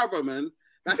little brother, man.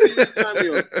 That's what you remind me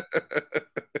of.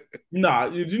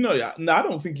 You know that. I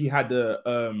don't think he had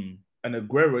an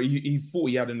Aguero. He thought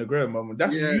he had an Aguero moment.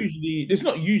 That's usually. It's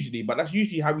not usually, but that's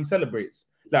usually how he celebrates.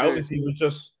 Like obviously, it was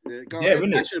just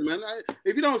passion, man.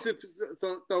 If you don't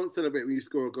celebrate when you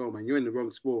score a goal, man, you're in the wrong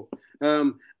sport.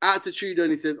 Out to Trudeau,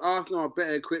 he says Arsenal are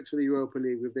better equipped for the Europa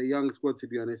League with their young squad. To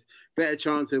be honest, better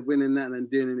chance of winning that than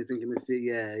doing anything in the city.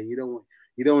 Yeah, you don't want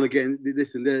to get in.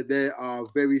 Listen, there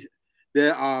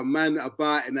are men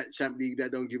about in that Champions League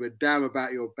that don't give a damn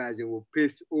about your badge and will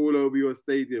piss all over your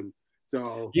stadium.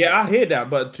 So yeah, I hear that,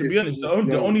 but to be honest,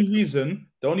 the only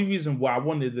reason why I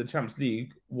wanted the Champions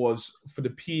League was for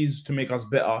the P's to make us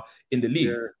better in the league.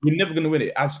 Yeah. We're never going to win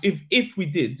it. As if we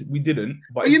did, we didn't.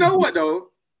 But you know what though?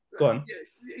 Go on.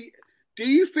 Do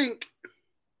you think?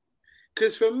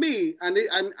 Because for me, and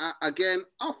again,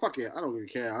 fuck it, I don't really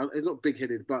care. It's not big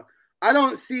headed, but I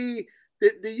don't see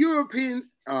the European.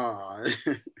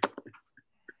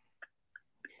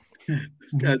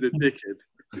 This guy's a dickhead.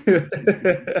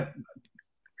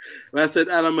 I said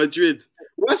Ala Madrid.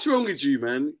 What's wrong with you,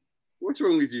 man? What's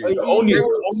wrong with you? The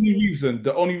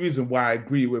only reason why I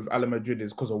agree with Ala Madrid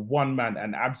is because of one man,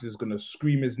 and Abs is gonna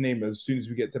scream his name as soon as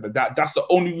we get to that. That's the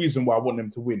only reason why I want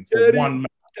them to win for one man,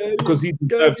 because he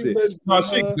deserves it.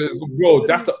 Bro,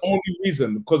 that's the only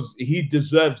reason, because he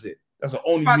deserves it. That's the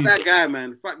only reason. Fuck that guy,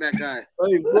 man. Fuck that guy.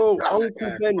 Hey, bro,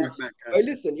 Uncle Benz. Hey,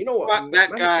 listen, you know what? Fuck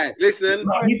that guy. Listen,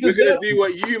 we're going to do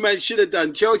what you, man, should have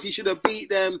done. Chelsea should have beat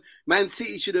them. Man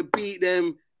City should have beat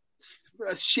them.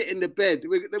 Shit in the bed.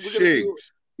 We're going to do...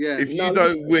 Yeah. If you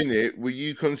don't win it, will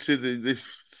you consider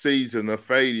this season a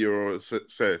failure or a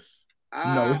success?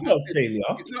 No, it's not a failure.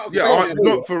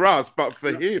 Not for us, but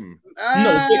for him.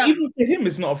 No, so even for him,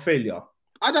 it's not a failure.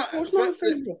 It's not a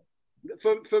failure.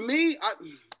 For me,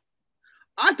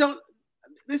 I don't.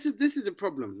 This is a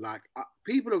problem. Like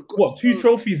people have got what 2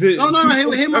 trophies. No.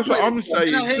 That's what I'm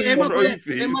saying. 2 trophies.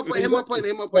 Hear my point.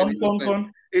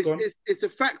 It's a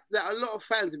fact that a lot of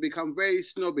fans have become very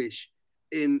snobbish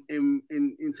in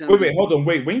terms. Wait, hold on.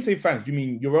 Wait, when you say fans, you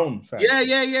mean your own fans?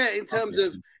 Yeah. In terms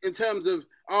of,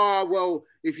 well,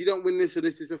 if you don't win this or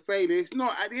this is a failure. It's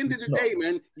not. At the end of the day,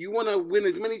 man, you want to win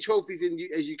as many trophies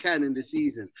as you can in the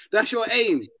season. That's your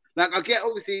aim. Like, I get,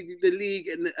 obviously, the league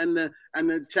and the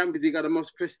Champions League are the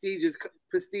most prestigious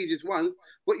ones,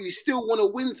 but you still want to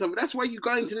win something. That's why you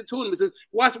go into the tournament. So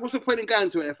what's the point in going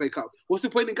to an FA Cup? What's the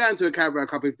point in going to a Carabao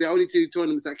Cup if the only two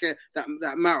tournaments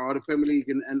that matter are the Premier League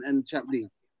and Champions League?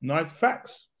 Nice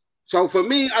facts. So for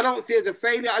me, I don't see it as a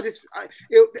failure.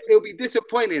 It'll be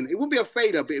disappointing. It wouldn't be a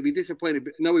failure, but it'll be disappointing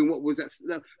knowing what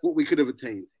we could have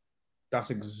attained. That's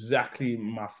exactly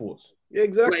my thoughts. Yeah,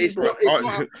 exactly.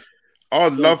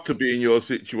 I'd love to be in your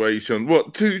situation.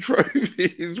 What, 2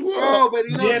 trophies? What? Oh, but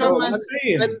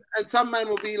some man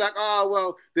will be like,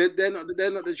 well, they're not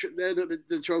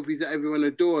the trophies that everyone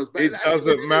adores. But it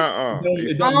doesn't matter.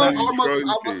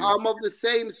 I'm of the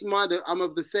same mind. I'm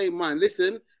of the same mind.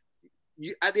 Listen,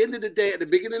 at the end of the day, at the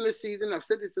beginning of the season, I've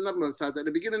said this a number of times, at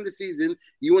the beginning of the season,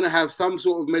 you want to have some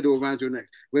sort of medal around your neck,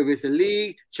 whether it's a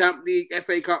league, Champ League,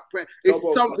 FA Cup,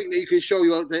 it's something that you can show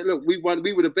you and say, look, we won,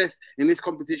 we were the best in this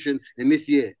competition in this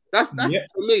year. That's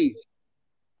for me.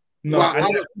 No, that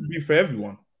should be for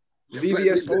everyone.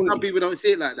 Some people don't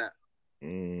see it like that.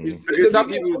 Because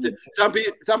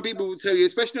some people will tell you,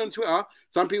 especially on Twitter,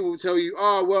 some people will tell you,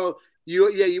 well,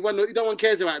 you won. No one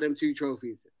cares about them 2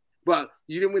 trophies. But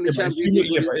you didn't win the Champions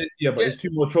League. But it's 2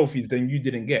 more trophies than you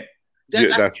didn't get.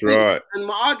 That's right. And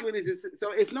my argument is,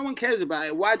 so if no one cares about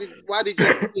it, why did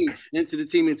you enter the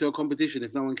team into a competition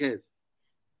if no one cares?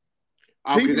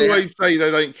 People always say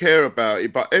they don't care about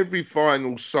it, but every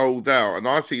final sold out, and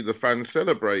I see the fans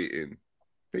celebrating.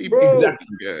 People exactly.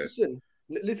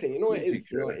 Listen. You know what it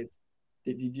is. You know what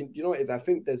it is. I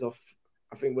think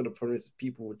what the problem is,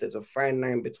 there's a fine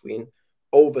line between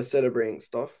over celebrating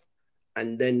stuff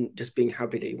and then just being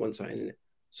happy that you won something in it.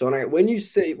 So like when you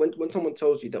say when someone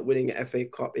tells you that winning an FA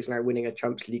Cup is like winning a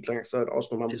Champions League, like I said,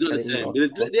 Arsenal man was telling me.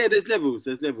 There's levels.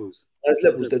 There's levels.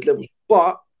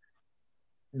 But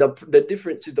the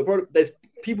difference is the problem. There's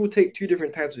people take 2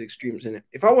 different types of extremes in it.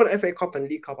 If I want an FA Cup and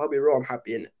League Cup, I'll be real. I'm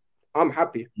happy in it. I'm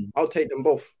happy. I'll take them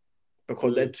both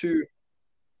because they're 2,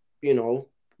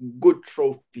 good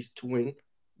trophies to win.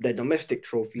 They're domestic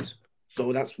trophies,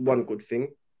 so that's one good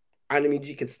thing. And it means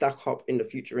you can stack up in the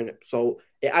future in it. So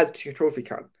it adds to your trophy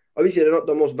count. Obviously, they're not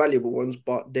the most valuable ones,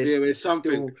 but there's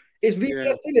something. It's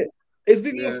VVS in it. It's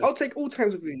VVS. I'll take all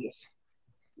times of VVS.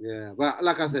 Yeah, but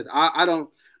like I said, I don't.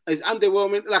 It's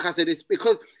underwhelming. Like I said, it's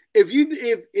because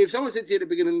if someone said to you at the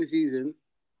beginning of the season,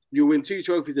 you win 2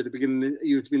 trophies at the beginning,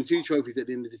 you win 2 trophies at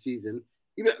the end of the season,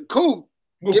 you'd be like, cool.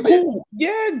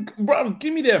 Yeah, bro,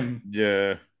 give me them.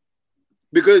 Yeah.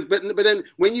 Because, but then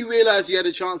when you realize you had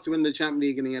a chance to win the Champions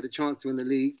League and you had a chance to win the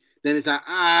league, then it's like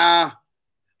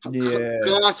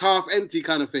glass half empty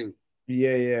kind of thing.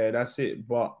 Yeah, that's it.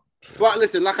 But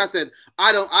listen, like I said,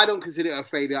 I don't consider it a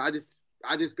failure. I just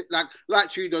like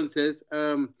Trudon says.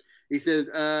 He says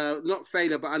not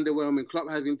failure but underwhelming. Klopp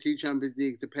having 2 Champions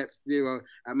League to Pep's 0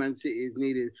 at Man City is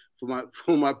needed for my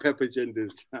Pep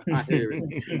agendas. I hear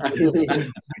it.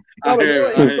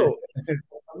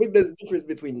 I think there's a difference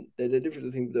between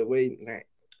the way. Like,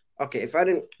 okay, if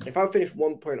I finished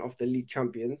 1 point off the league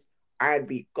champions, I'd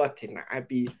be gutting. I'd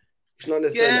be. It's not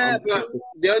necessarily. Yeah, but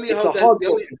the only hope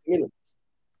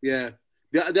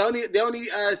the only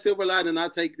silver lining I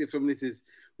take from this is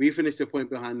we finished a point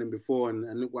behind them before,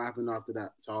 and look what happened after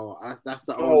that. So that's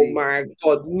the only. Oh my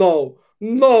God, no.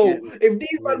 Yeah. If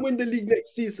these men win the league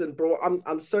next season, bro,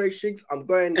 I'm sorry, Shigs. I'm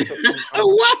going.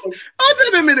 What?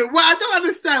 Hold on a minute. I don't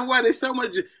understand why there's so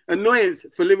much annoyance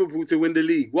for Liverpool to win the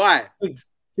league. Why?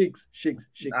 Shigs.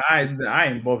 I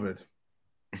ain't bothered.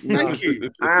 Thank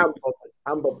you. I'm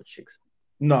bothered, Shigs.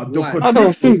 No, I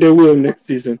don't think they will next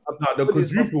season. No, the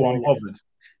quadruple, I'm bothered.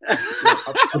 The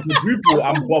quadruple,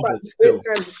 I'm bothered still. I'm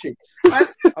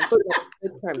talking about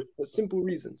 10 times for simple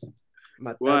reasons.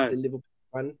 My dad's a Liverpool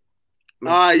fan.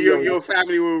 Your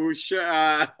family will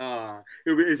shut.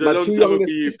 It's a long time for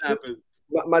you to happen.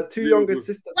 My 2 younger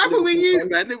sisters. What's happened with you,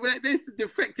 man? There's a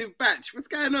defective batch. What's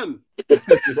going on?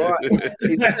 Defective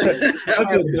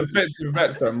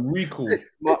batch, fam. Recall.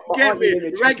 Get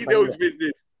me. Raggy Nose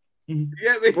business.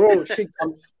 Get me. Bro,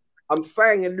 I'm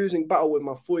fighting and losing battle with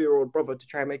my 4-year-old brother to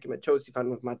try and make him a Chelsea fan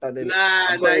with my dad.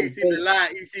 Nah, you seen the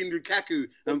light. You seen Lukaku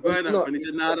and Bernard, and he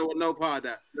said, "No, I don't want no part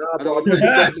of that. I don't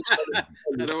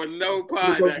want no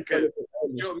part of that.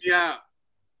 Drop me out."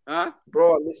 Huh?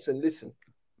 Bro, listen.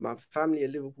 My family are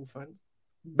Liverpool fans.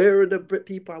 Better the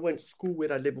people I went to school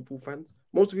with are Liverpool fans.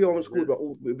 Most of you I went to school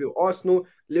with were Arsenal,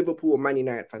 Liverpool, or Man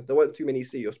United fans. There weren't too many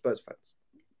City or Spurs fans.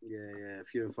 Yeah,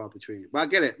 few and far between. But I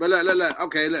get it. But look.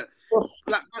 Okay, look.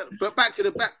 But back to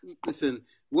the back. Listen,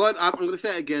 I'm going to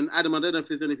say it again. Adam, I don't know if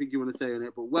there's anything you want to say on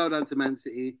it, but well done to Man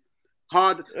City.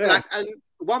 Hard. Yeah. And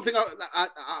one thing I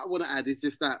want to add is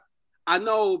just that I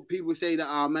know people say that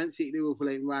our Man City Liverpool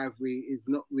rivalry is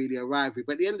not really a rivalry,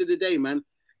 but at the end of the day, man,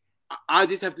 I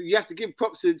just you have to give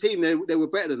props to the team. They were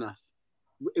better than us.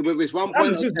 Whether it's 1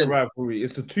 point, it's a rivalry.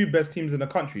 It's the two best teams in the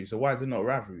country. So why is it not a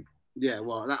rivalry? Yeah,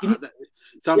 well,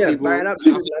 some people. By an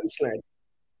absolute landslide.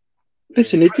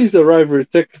 Listen, it is a rivalry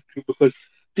technically because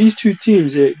these two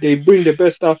teams they bring the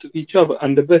best out of each other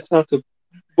and the best out of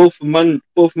both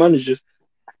managers.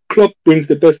 Klopp brings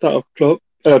the best out of Pep,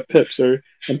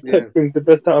 and Pep brings the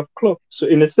best out of Klopp. So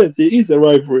in a sense, it is a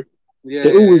rivalry. Yeah,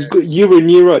 they always go year in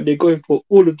year out. They're going for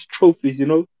all of the trophies, you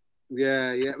know.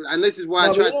 Yeah, and this is why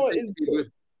I tried to say to people.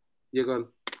 You're gone.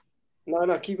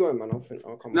 No, keep going, man.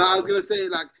 I'll come. No, I was gonna say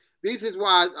like this is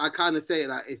why I kind of say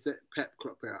like it's a Pep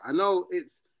Klopp era. I know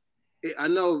I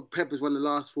know Pep has won the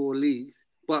last 4 leagues,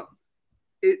 but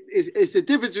it's a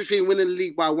difference between winning the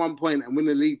league by 1 point and winning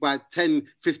the league by 10,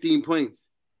 15 points.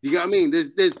 Do you get what I mean?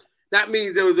 There's that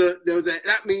means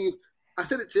that means I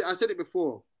said it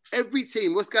before. Every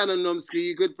team, what's going on, Nomsky?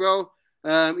 You good, bro?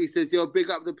 He says, "Yo, big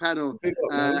up the panel."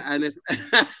 And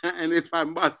if I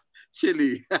must,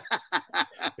 Chile.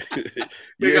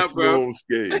 Yes,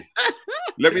 Nomsky.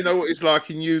 Let me know what it's like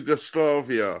in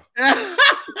Yugoslavia.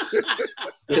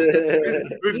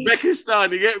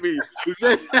 Uzbekistan, you get me?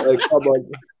 Oh, come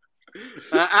on.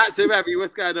 Out to Rabbi,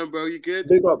 what's going on, bro? You good?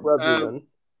 Big up, Rabbi, man.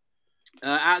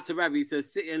 Out to Rabbi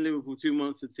says City and Liverpool 2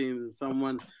 monster teams, and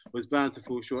someone was bound to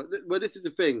fall short. But this is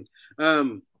the thing.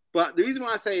 But the reason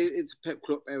why I say it's Pep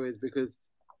Klopp era is because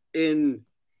in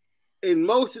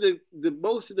most of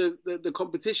the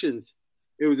competitions,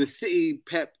 it was a City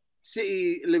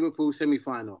Liverpool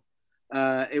semi-final.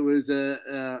 It was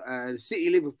a City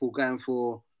Liverpool going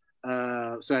for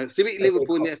City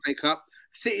Liverpool in the FA Cup,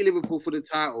 City Liverpool for the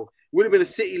title. Would have been a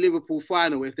City Liverpool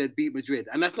final if they'd beat Madrid,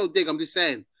 and that's no dig. I'm just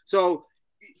saying. So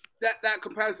that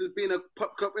comparison has been a Pep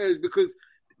Klopp era is because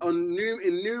in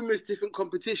numerous different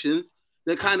competitions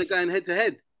they're kind of going head to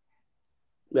head.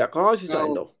 Yeah, can I ask you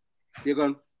something though? You're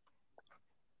gone.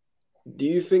 Do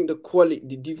you think the quality?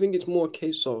 Do you think it's more a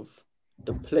case of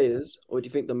the players, or do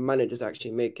you think the managers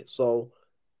actually make it? So,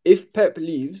 if Pep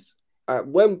leaves,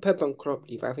 when Pep and Klopp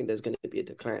leave, I think there's going to be a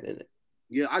decline in it.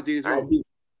 Yeah, I do as well.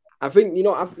 I think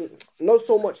not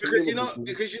so much because you know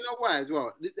why as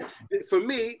well. For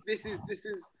me, this is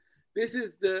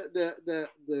the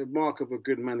mark of a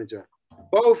good manager.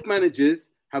 Both managers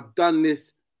have done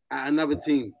this at another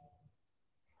team.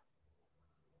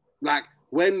 Like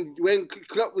when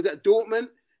Klopp was at Dortmund,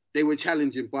 they were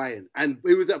challenging Bayern, and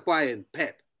he was at Bayern,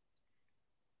 Pep.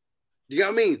 Do you get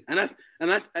what I mean? And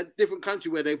that's a different country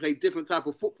where they play different type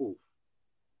of football.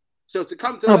 So to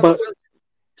come to another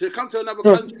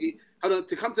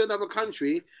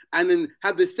country and then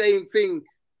have the same thing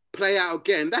play out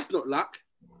again, that's not luck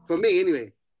for me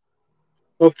anyway.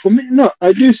 But for me, no,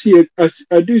 I do see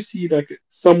like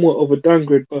somewhat of a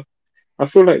downgrade, but I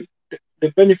feel like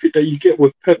the benefit that you get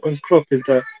with Pep and Klopp is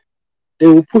that they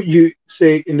will put you,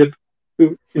 say, in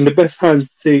the best hands,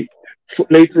 say,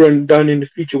 later on down in the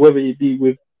future, whether it be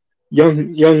with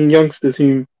youngsters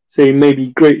who say may be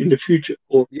great in the future,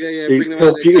 or they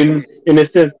help you in a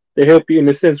sense. They help you in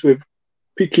a sense with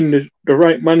picking the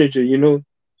right manager, you know,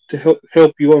 to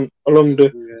help you on along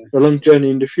the long journey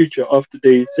in the future after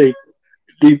they say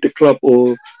leave the club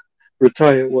or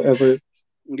retire, whatever.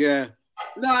 Yeah.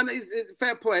 No, it's a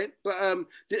fair point, but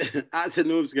out to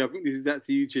Normsky, I think this is that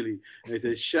to you, Chili. They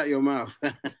said, "Shut your mouth."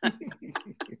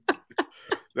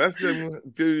 That's them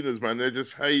gooners, man. They're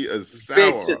just haters,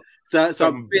 sour,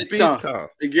 some bitter.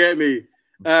 You get me?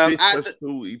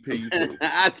 Salty people.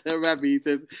 At Rabbi, he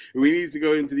says we need to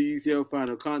go into the UCL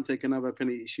final. Can't take another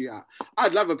penalty shootout.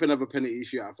 I'd love another penalty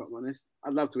shootout, if I'm honest.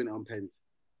 I'd love to win it on pens.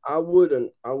 I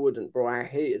wouldn't, bro. I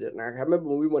hated it. Like, I remember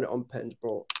when we won it on pens,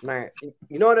 bro. Like,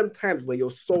 you know them times where you're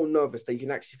so nervous that you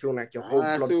can actually feel like your whole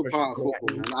blood pressure. That's all part of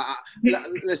football, man.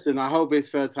 Listen, I hope it's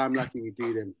third time lucky we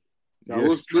do them. So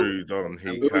yes, true, Don.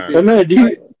 He can. But no,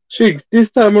 Shigs, this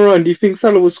time around, do you think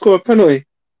Salah will score a penalty?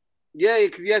 Yeah,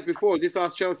 because he has before. Just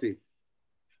ask Chelsea.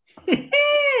 He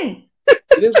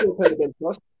didn't score a penalty against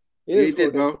us. He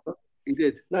did, bro. He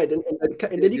did. No, he didn't.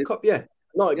 In the League Cup, yeah.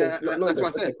 No, against, that's what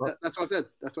I said. That's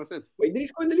what I said. Wait, did he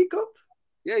score in the League Cup?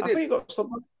 Yeah, he did. I think he got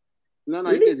someone. No,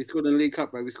 really? He did. He scored in the League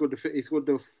Cup, bro. He scored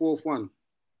the fourth one,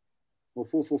 or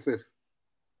fourth or fifth.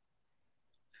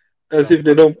 As if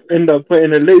they don't end up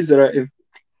putting a laser at him.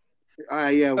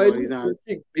 Yeah, well,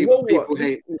 people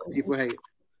hate.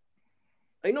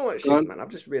 You know what, shit, man? I've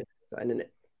just realized something, innit?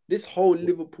 This whole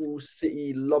Liverpool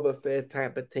City love affair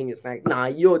type of thing. It's like, nah,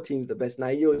 your team's the best. Nah,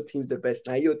 your team's the best.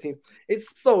 Nah, your team.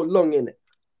 It's so long, innit?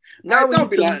 Now don't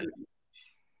be like.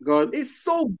 God. It's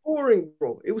so boring,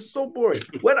 bro. It was so boring.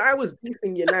 When I was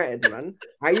beefing United, man,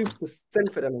 I used to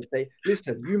send for them and say,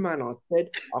 listen, you man are dead.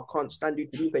 I can't stand you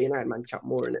to beef a United man, chat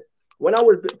more in it. When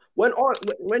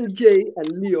Jay and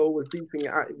Leo was beefing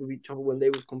at with each other when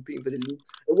they was competing for the league,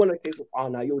 it wasn't a case of, oh,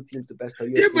 now your team's the best. Or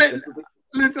your team's the best.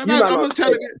 Listen, I'm not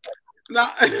trying to be.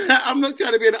 Now, I'm not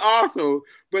trying to be an arsehole,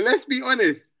 but let's be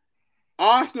honest.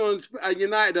 Arsenal and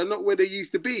United are not where they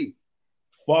used to be.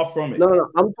 Far from it. No.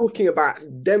 I'm talking about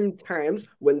them times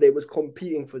when they was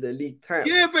competing for the league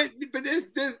title. Yeah, but there's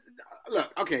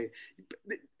look, okay.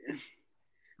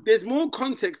 There's more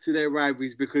context to their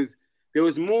rivalries because there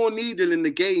was more needle in the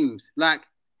games. Like,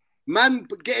 man,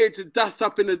 getting to dust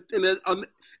up in the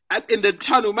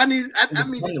tunnel. Man, that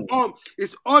means it's on.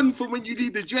 It's on from when you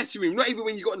leave the dressing room, not even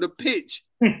when you got on the pitch.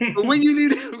 But when you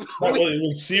leave, it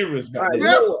was serious, man.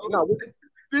 Let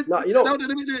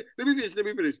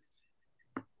me finish.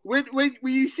 When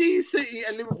you see City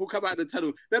and Liverpool come out of the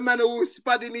tunnel, them man are all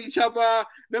spudding each other.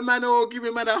 Them man are all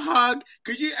giving man a hug.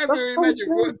 Could you ever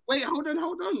imagine? Wait, hold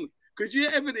on. Could you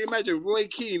ever imagine Roy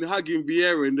Keane hugging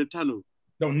Vieira in the tunnel?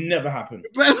 That'll never happen.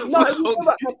 No, it will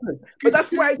never happen. But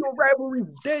that's why your rivalry's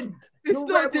dead. It's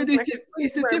not dead.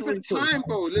 It's a different time,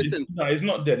 bro. Listen. It's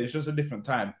not dead. It's just a different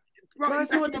time. Bro,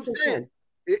 that's what I'm saying.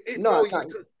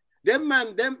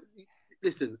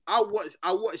 Listen, I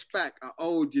watched back an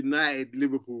old United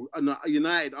Liverpool,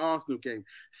 United Arsenal game.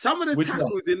 Some of the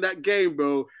tackles in that game,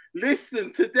 bro.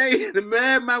 Listen, today the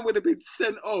man would have been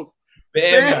sent off. No,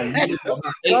 here's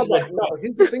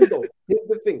the thing, though. Here's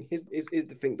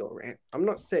the thing, though, right? I'm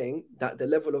not saying that the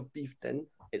level of beef then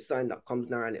it's something that comes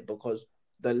now in it because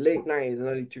the late 90s and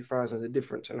early 2000s are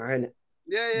different, and I it.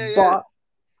 Yeah.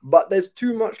 But there's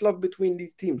too much love between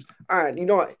these teams, and you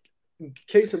know what?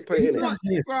 Case in point, bro. At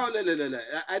the end of the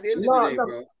day,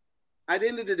 bro. At the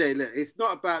end of the day, look, it's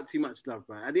not about too much love,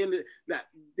 bro. At the end of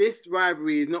this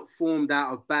rivalry is not formed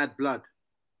out of bad blood.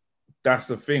 That's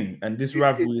the thing, and this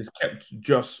rivalry is kept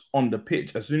just on the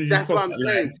pitch. As soon as you that's what I'm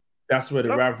saying. That's where the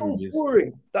rivalry is.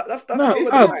 Boring. It's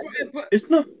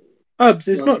not Abs.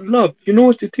 It's not love. You know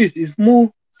what it is? It's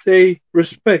more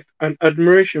respect and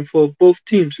admiration for both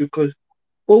teams because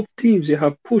both teams they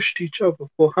have pushed each other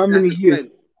for how many years,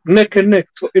 neck and neck.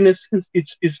 So in a sense,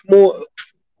 it's more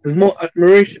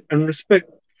admiration and respect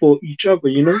for each other.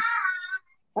 You know.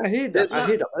 I hear that. Let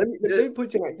me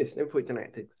put it like this.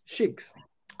 Shigs.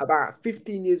 About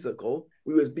 15 years ago,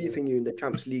 we was beefing you in the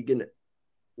Champions League, innit?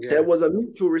 Yeah. There was a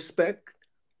mutual respect,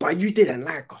 but you didn't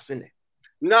like us, innit?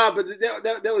 Nah, but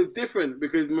that was different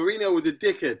because Mourinho was a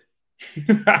dickhead.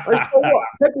 So what?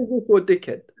 Pep is also a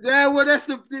dickhead. Yeah, well,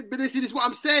 but this is what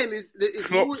I'm saying.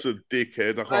 Klopp's a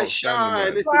dickhead. I can't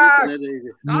stand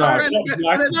him.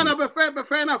 But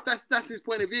fair enough. That's his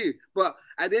point of view. But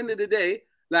at the end of the day,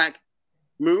 like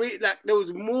Mourinho, like there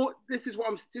was more. This is what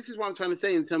I'm trying to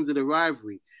say in terms of the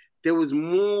rivalry. There was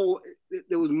more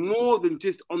than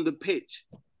just on the pitch.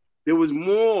 There was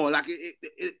more. Like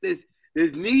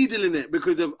there's needle in it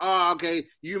because of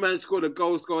you man scored a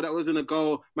goal that wasn't a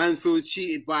goal. Man feels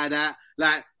cheated by that.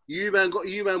 Like you man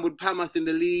would pam us in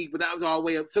the league, but that was our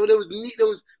way up. So there was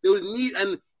need,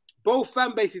 and both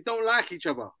fan bases don't like each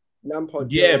other. Lampard,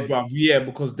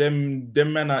 because them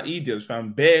men are idiots,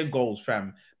 fam. Bare goals.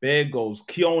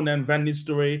 Keown and Van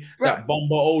Nistelrooy, that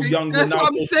bomber old young. That's what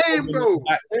I'm saying, bro.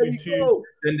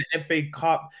 Then the FA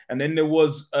Cup, and then there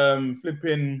was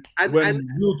flipping when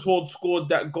Will Todd scored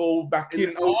that goal back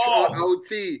in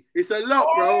OT. It's a lot,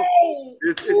 bro.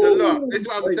 It's a lot. This is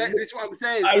what I'm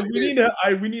saying.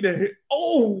 We need a hit.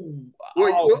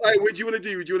 What do you want to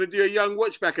do? Would you want to do a young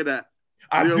watch back of that?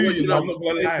 I'm not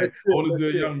gonna lie. I want to do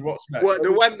a young watch back. What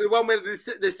the one with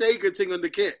the Sega thing on the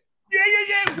kit?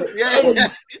 Yeah.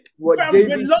 What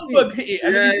when Lundberg hit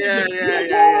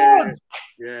it?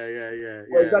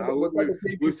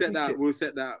 We'll set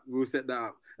that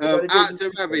up. Out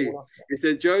to Ravi. He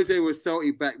said Jose was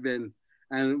salty back then,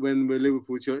 and when we're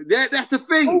Liverpool, that's the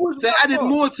thing. So added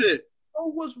more to it. So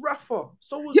was Rafa.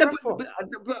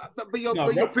 But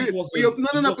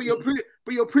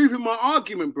you're proving my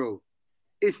argument, bro.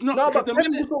 It's not. No, but Pep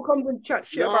also comes and chat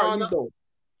shit about you, though.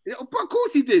 Yeah, but of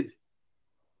course he did.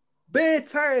 Bare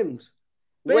times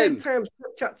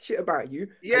chat shit about you.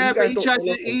 Yeah, but he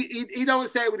don't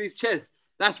say it with his chest.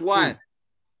 That's why.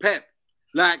 Pep,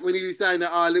 like when he was saying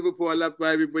that Liverpool are loved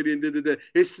by everybody and da.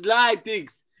 It's sly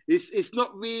digs. It's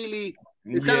not really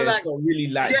It's kind of like not really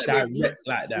like direct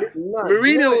like that.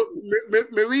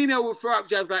 Mourinho will throw up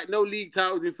jabs like no league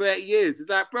titles in 30 years. It's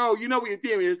like, bro, you know what you're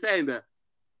doing when you're saying that.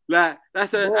 Like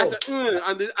that's a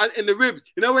in the ribs.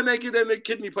 You know when they give them the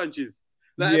kidney punches.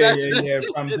 Like,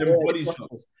 from them body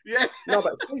shots. Yeah. No,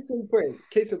 but case in point.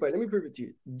 Let me prove it to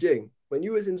you, Jing. When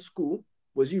you was in school,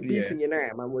 was you beefing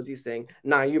United, man? Was he saying,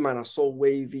 "Nah, you man are so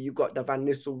wavy. You got the Van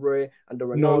Nistelrooy and the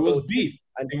Ronaldo." No, it was beef.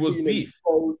 And it was beef.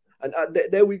 And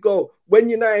there we go. When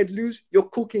United lose, you're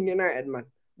cooking United, man.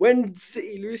 When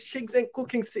City lose, Shigs ain't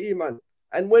cooking City, man.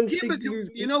 And when Shigs lose,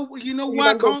 you know why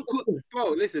I can't cook,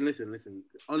 bro? Listen.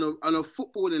 On a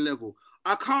footballing level,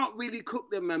 I can't really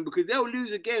cook them, man, because they'll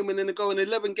lose a game and then they go an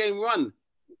 11-game run.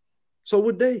 So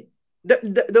would they?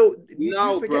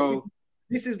 No, bro.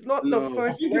 This is not the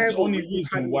first. I think the only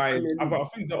reason why. I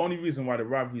think the only reason why the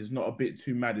rivalry is not a bit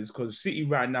too mad is because City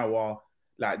right now are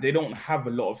like they don't have a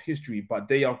lot of history, but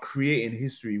they are creating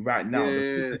history right now. The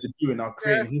things that they're doing are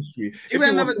creating history. If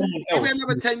another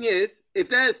 10 years, if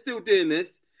they're still doing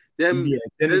this, then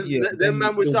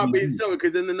man will start being sorry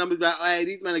because then the numbers like, hey,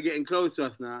 these men are getting close to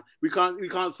us now. We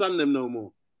can't sun them no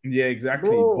more. Yeah, exactly.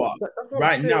 Bro, but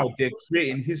right now they're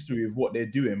creating history with what they're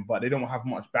doing, but they don't have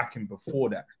much backing before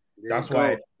that. That's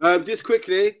why. Just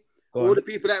quickly, all the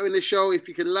people that are in the show, if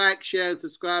you can like, share, and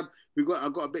subscribe. I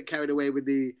got a bit carried away with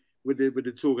the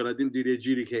talk, and I didn't do the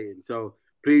adjudicating. So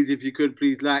please, if you could,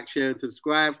 please like, share, and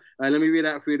subscribe. Let me read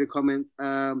out through the comments.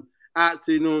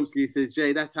 Atsu Normsky says,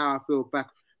 Jay, that's how I feel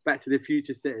back to the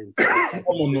future settings. Come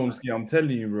on, Normsky, I'm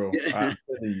telling you, bro. I'm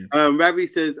telling you. Ravi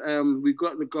says, we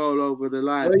got the goal over the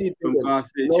line from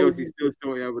Garcia. Chelsea still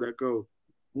sorting over that goal.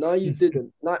 No, you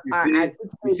didn't. No, you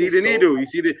see the needle. You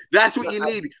see that's what you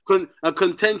need. A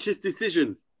contentious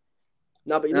decision.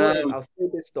 No, but you know what? I'll say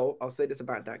this though. I'll say this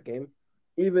about that game.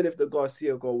 Even if the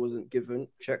Garcia goal wasn't given,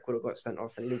 Czech would have got sent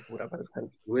off and Liverpool would have had a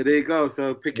penalty. Well, there you go.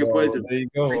 So pick your poison. There you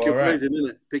go. Pick your poison,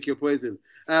 innit? Pick your poison.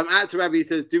 At Ravi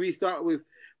says, do we start with?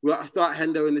 We'll start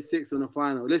Hendo in the 6th on the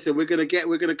final. Listen, we're gonna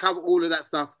cover all of that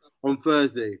stuff on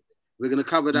Thursday. We're gonna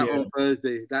cover that on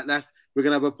Thursday. We're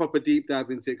gonna have a proper deep dive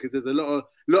into it because there's a lot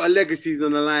of legacies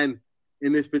on the line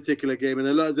in this particular game, and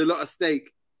there's a lot of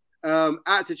stake.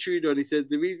 Out to Trudeau, he said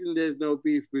the reason there's no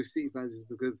beef with City fans is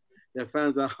because their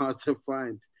fans are hard to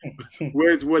find.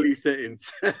 Where's Wally's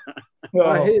settings? I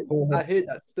hear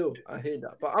that still. I hear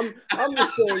that, but I'm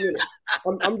just saying it.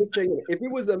 I'm just saying it. If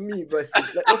it was a me versus,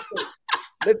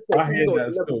 I hear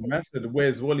that still. Man said,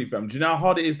 "Where's Wally, fam? Do you know how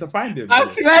hard it is to find him? I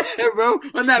swear, bro,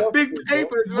 on that big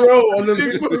paper as well. Bro, on the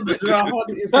big paper. Do you know how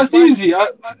hard it is? That's easy. Nah,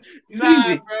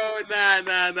 bro,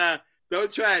 nah.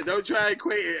 Don't try and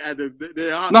equate it, Adam.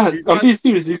 I'm being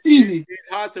serious. It's easy. It's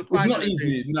hard to find. It's not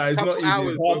easy. No, it's not easy.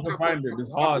 It's hard to find him. It's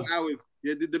hard. Hours.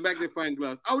 Yeah, the magnifying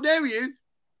glass. Oh, there he is.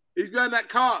 He's behind that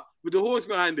cart with the horse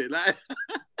behind it. Like,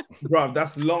 bro,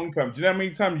 that's long, fam. Do you know how many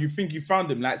times you think you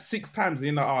found him? Like 6 times, and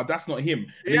you're like, oh, that's not him.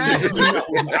 And yeah.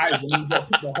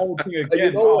 The whole thing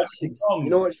again. You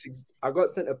know what? I got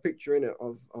sent a picture in it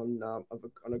on a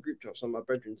group chat. Some of my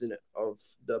brethren's in it of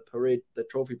the parade, the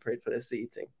trophy parade for the City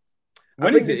thing.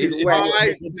 When is it?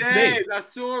 It's dead. I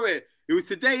saw it. It was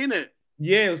today, innit?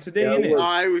 Yeah, it was today, innit?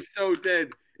 Oh, it was so dead.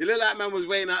 It looked like man was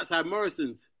waiting outside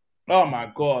Morrison's. Oh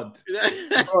my god!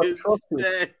 Trust me.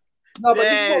 No, but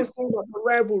this is what I'm saying about the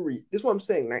rivalry. This is what I'm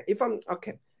saying. Like,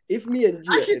 if me and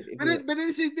G, but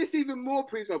this even more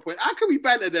proves my point. How can we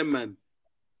banter them, man?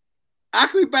 How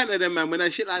can we banter them, man? When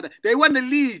they shit like that, they won the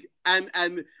league and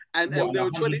there were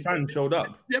 20 fans showed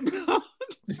up. Bro,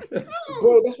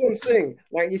 that's what I'm saying.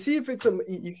 Like, you see if it's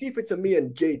a me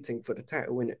and Jay thing for the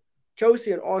title, innit?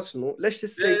 Chelsea and Arsenal, let's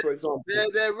just say, for example,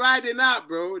 they're riding out,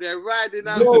 bro. They're riding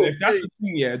out. Listen, if that's the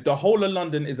thing, yeah, the whole of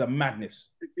London is a madness.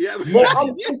 Yeah, the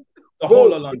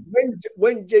whole of London.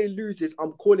 When Jay loses,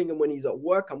 I'm calling him when he's at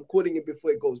work. I'm calling him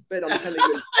before he goes to bed. I'm telling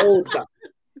him all that.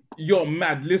 You're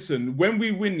mad. Listen, when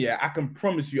we win, yeah, I can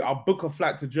promise you, I'll book a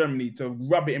flight to Germany to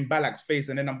rub it in Balak's face,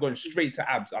 and then I'm going straight to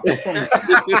Abs. I promise you.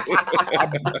 I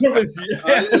promise you.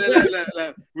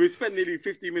 Look. We spent nearly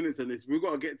 50 minutes on this. We've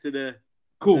got to get to the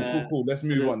cool. Let's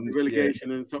move on. The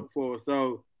relegation and top 4.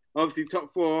 So obviously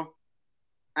top 4,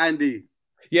 Andy.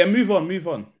 Yeah, move on.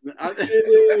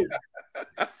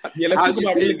 Yeah, let's talk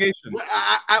about relegation.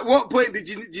 At what point do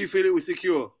you feel it was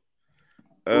secure?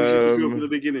 Or was it secure from the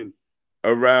beginning?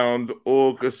 Around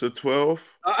August the 12th.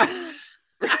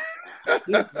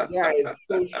 This guy is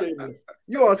so shameless.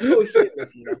 You are so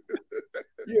shameless, you know.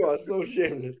 You are so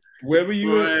shameless. Where were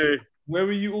you? Where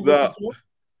were you August the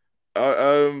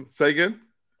 12th? Say again?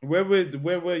 Where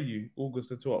were you August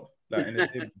the 12th? Like in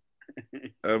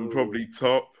the probably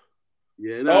top.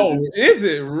 Yeah. No, is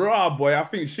it? Raw, boy. I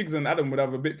think Shigs and Adam would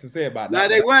have a bit to say about that.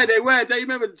 No, they were. They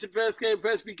remember the first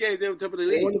 3 games, they were top of the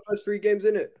They league. won the first 3 games,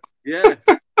 innit? Yeah.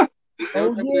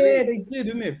 Oh yeah, they did,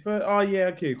 didn't it? Oh yeah,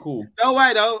 okay, cool. Don't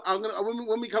worry though. I'm gonna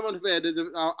when we come on fair,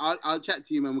 I'll chat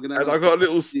to you, man. We're gonna. And I got a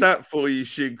little stat for you,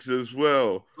 Shigs, as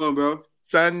well. Go on, bro.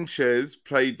 Sanchez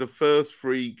played the first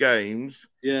 3 games,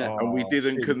 Yeah, and we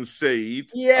didn't concede.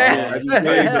 Yeah, and he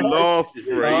played the last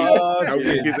 3, and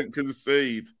we didn't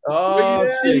concede.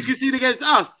 Did you concede against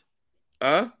us?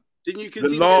 Huh? Didn't you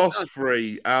concede the last against us?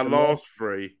 3? Our last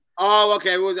 3. Oh,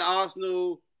 okay. What was it?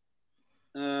 Arsenal.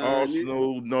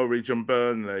 Arsenal, Norwich, and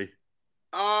Burnley.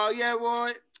 Oh yeah,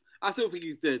 boy. I still think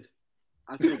he's dead.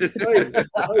 Listen,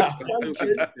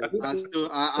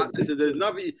 there's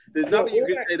nothing you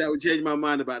can say that would change my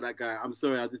mind about that guy. I'm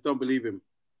sorry, I just don't believe him.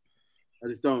 I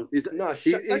just don't. He's not.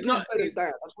 That's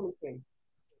what I'm saying.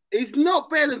 He's not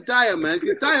better than Dyer, man.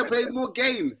 Because Dyer played more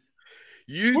games.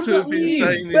 You two have been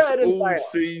saying this all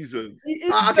season.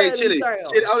 Okay, Chili.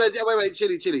 Wait,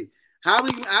 Chili. How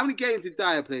many games did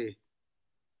Dyer play?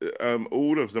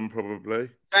 All of them probably.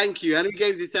 Thank you. How many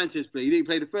games did Sanchez play? He didn't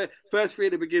play the first 3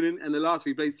 at the beginning and the last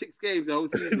 3. He played 6 games the whole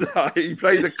season. No, he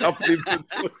played a couple in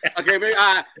between. Okay, maybe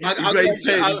he played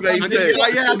 10. I'm going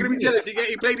to be jealous.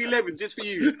 He played 11 just for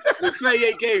you.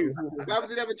 38 games. Why was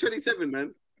he never 27,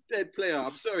 man? Dead player.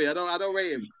 I'm sorry. I don't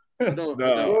rate him.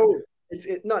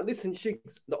 No, listen,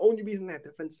 Shigs. The only reason I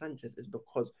defend Sanchez is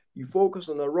because you focus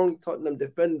on the wrong Tottenham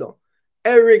defender.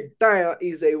 Eric Dyer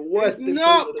is a worse defender.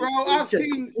 Not, bro. I've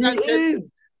seen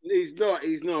Sanchez. He's not.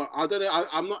 I don't know.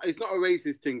 I'm not. It's not a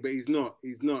racist thing, but he's not.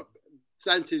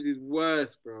 Sanchez is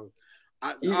worse, bro.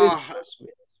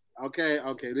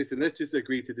 Okay. Listen, let's just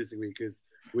agree to disagree because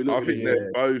we're not. I think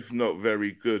they're both not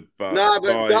very good, but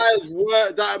Dyer's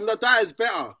worse. Dyer's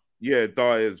better. Yeah,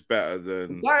 Dyer's better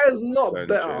than. Dyer's not Sanchez.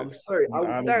 better. I'm sorry.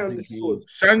 I'm down this sword.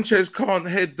 Sanchez can't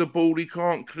head the ball. He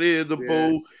can't clear the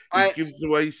ball. He gives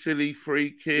away silly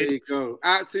free kicks. There you go.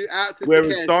 Out to.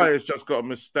 Whereas Sakir. Dyer's just got a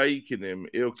mistake in him.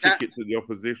 He'll kick it to the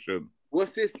opposition.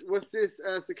 What's this?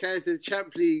 Sakir says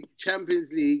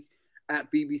Champions League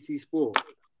at BBC Sport.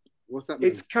 What's that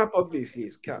mean? It's cap, obviously.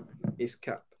 It's cap.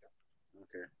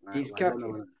 Okay. Right, He's cap.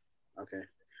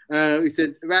 Okay. He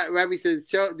said. Ravi says,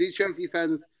 do Chelsea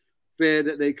fans fear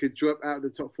that they could drop out of the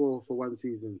top 4 for one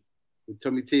season with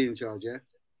Tommy T in charge? Yeah.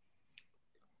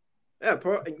 Yeah,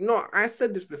 bro. No, I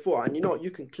said this before, and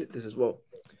you can clip this as well.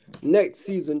 Next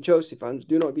season, Chelsea fans,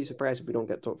 do not be surprised if we don't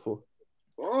get top 4.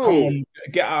 Oh, come on,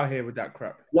 get out of here with that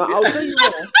crap. No, I'll tell you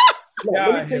why.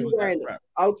 Let me tell you why.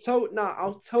 I'll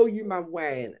tell you my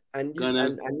why, and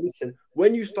listen.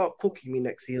 When you start cooking me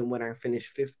next season, when I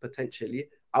finish 5th potentially,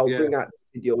 I'll bring out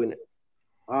this video in it.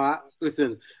 All right,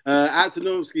 listen.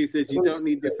 Normski says you don't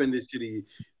need defenders, Chili,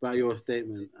 by your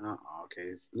statement.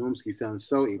 Okay, Normski sounds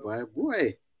salty,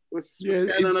 boy. What's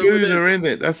going on over there? In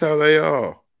it. That's how they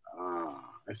are.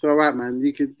 It's all right, man.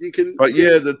 You can. But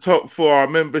yeah, the top 4. I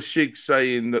remember Shig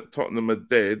saying that Tottenham are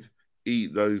dead.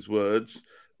 Eat those words.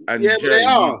 And Jay, but they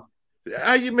are.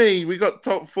 How you mean? We got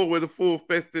top 4. We're the 4th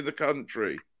best in the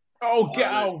country. Oh,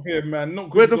 get out of here, man!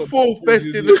 We're the 4th best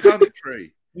in the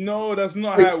country. No, that's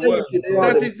not how it works.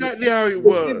 That's exactly how it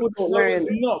works. No, it's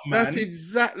not, man. That's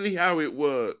exactly how it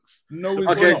works. No,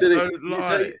 it's okay, not. so don't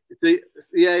lie.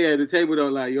 The table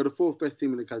don't lie. You're the 4th best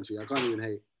team in the country. I can't even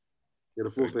hate. You're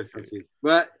the 4th best country.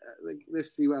 But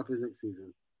let's see what happens next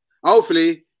season.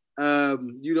 Hopefully,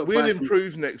 we'll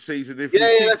improve next season. If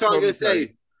that's what I'm gonna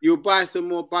say. You'll buy some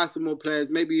more players.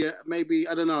 Maybe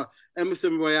I don't know.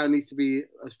 Emerson Royale needs to be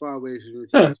as far away as you.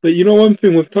 But you know one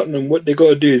thing with Tottenham, what they got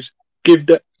to do is give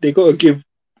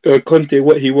Conte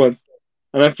what he wants,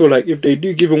 and I feel like if they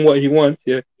do give him what he wants,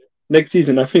 next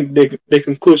season I think they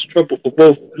can cause trouble for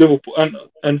both Liverpool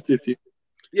and City.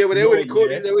 Yeah, but they already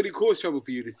caused trouble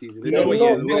for you this season. Next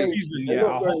season,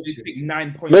 I hope they take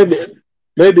 9 points.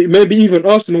 Maybe even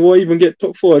Arsenal will even get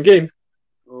top 4 again.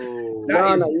 Oh,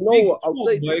 no, you know what? I'll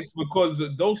say this. Because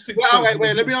those 6.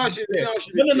 Wait. Let me ask you.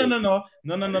 No.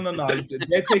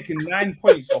 They're taking 9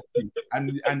 points off you,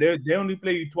 and they only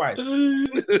play you twice. They're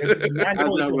taking 9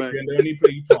 points off you, and they only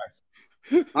play you twice.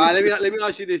 All right, let me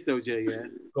ask you this, though, Jay. Yeah.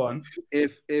 Go on.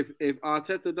 If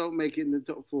Arteta don't make it in the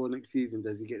top 4 next season,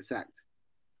 does he get sacked?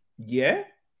 Yeah.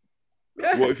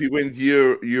 What if he wins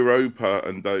Europa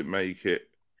and don't make it?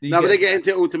 No, but they get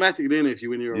into it automatically, don't they, if you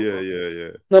win Europa?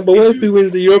 Yeah. No, but what if he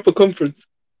wins the Europa Conference?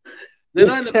 They're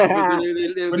not in the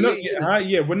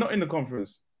conference. We're not in the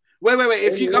conference. Wait.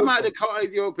 If you come out of the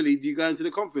Europa League, do you go into the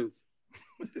conference?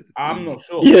 I'm not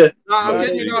sure. Yeah. No, I'm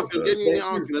genuinely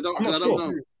asking. I don't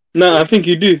know. No, I think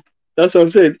you do. That's what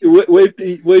I'm saying. What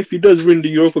if he does win the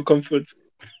Europa Conference?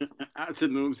 Out to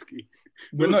Normski.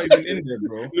 We're not even in there,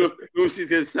 bro. No, Normski's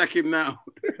gonna sack him now.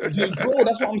 Bro,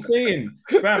 that's what I'm saying,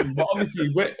 fam. But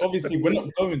obviously we're not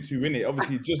going to win it.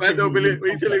 Obviously, just Man, don't believe.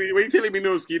 What you telling me,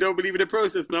 Normski? You don't believe in the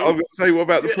process now? I'm gonna say, what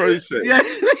about the process? Yeah.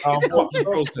 What's the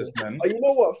process, man? You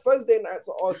know what? Thursday night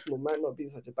to Arsenal might not be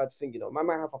such a bad thing. You know, man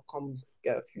might have to come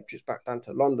get a few trips back down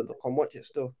to London to come watch it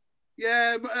still.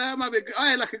 Yeah, but that might be.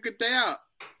 I like a good day out.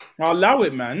 I'll allow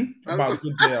it, man. About a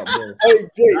good day out, bro. Hey,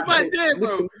 Jay, My day, bro.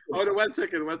 listen. Hold on, 1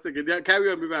 second. Yeah,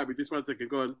 carry on with Abby. Just 1 second.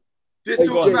 Go on. Just Hey,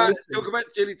 talk Jay, about listen.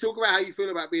 Jelly. Talk about how you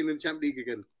feel about being in the Champions League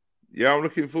again. Yeah, I'm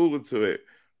looking forward to it.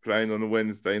 Playing on a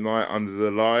Wednesday night under the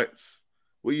lights.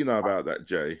 What do you know about that,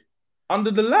 Jay?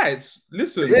 Under the lights.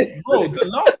 Listen, bro. The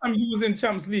last time you was in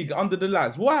Champions League under the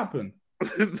lights, what happened?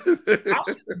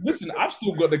 I've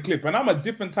still got the clip, and I'm a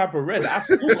different type of red. I've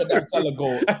still got that Salah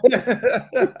goal.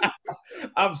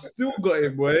 I've still got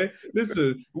it, boy.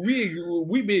 Listen,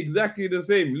 we be exactly the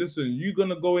same. Listen, you're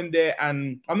gonna go in there,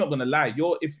 and I'm not gonna lie.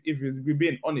 If we're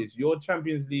being honest, your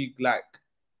Champions League like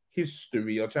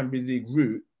history or Champions League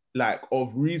route, like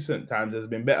of recent times, has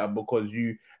been better because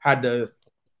you had the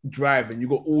drive and you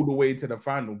got all the way to the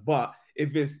final. But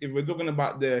if we're talking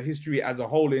about the history as a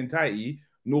whole entirety,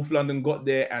 North London got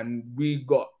there and we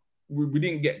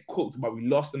didn't get cooked, but we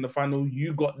lost in the final.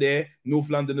 You got there,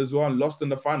 North London as well, and lost in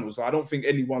the final. So I don't think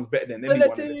anyone's better than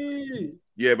anyone.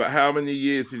 Yeah, but how many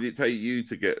years did it take you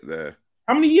to get there?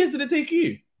 How many years did it take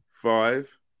you?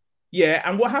 5. Yeah,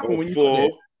 and what happened Or when you 4. got there?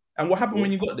 And what happened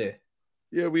when you got there?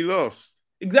 Yeah, we lost.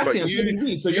 Exactly. But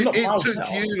So you're not. It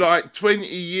took you like 20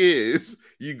 years.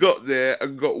 You got there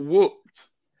and got whooped.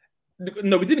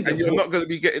 No, we didn't get And you're whooped. not going to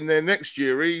be getting there next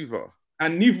year either.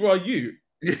 And neither are you.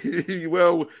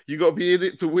 Well, you got to be in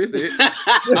it to win it.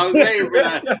 I was waiting for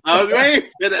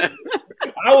that.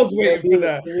 I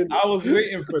was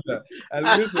waiting for that. And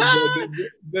listen, bro,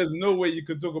 there's no way you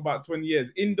could talk about 20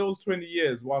 years. In those 20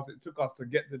 years, whilst it took us to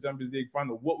get to the Champions League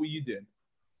final, what were you doing?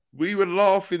 We were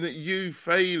laughing at you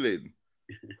failing.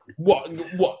 What?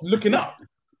 Looking up?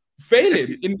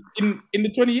 Failing in the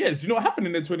 20 years. Do you know what happened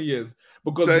in the 20 years?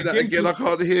 Because Say that again. I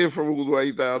can't hear from all the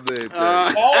way down there.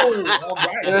 all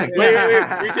right.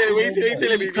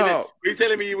 We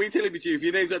telling me, Chief. If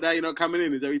your name's like that, you're not coming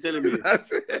in. Is that what you're telling me?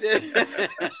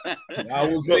 I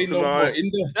will say no more. In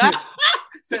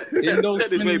those Set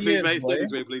this way, 20 please, years, mate. boy. Set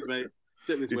this way, please, mate.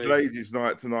 It's ladies'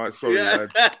 night tonight. Sorry,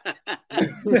 lad.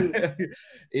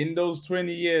 In those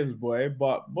 20 years, boy.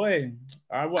 But boy,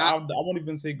 I won't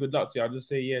even say good luck to you. I'll just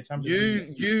say, yeah, Champions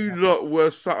League. You lot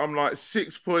were something like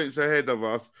 6 points ahead of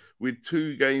us with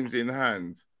 2 games in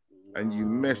hand, and you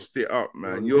messed it up,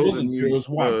 man. You're the new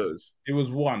Spurs. It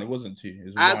was 1. It wasn't 2. It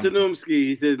was 1. Antonomsky,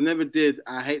 he says, never did.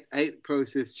 I hate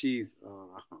processed cheese.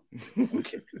 Oh.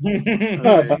 Okay.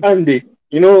 But Andy,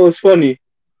 you know what was funny?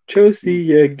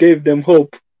 Chelsea gave them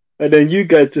hope, and then you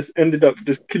guys just ended up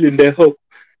just killing their hope.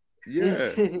 Yeah.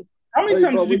 How many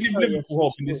times did you give Liverpool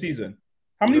hope in this season?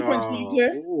 How many points were you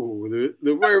clear? Oh,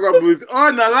 the Royal Rumble was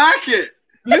on. I like it.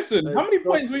 Listen, how many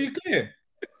points were you clear?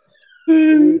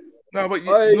 No, but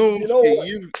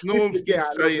Norm's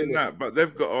saying that, but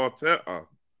they've got Arteta.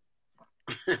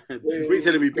 We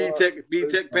telling me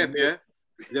B-Tech Pep, yeah?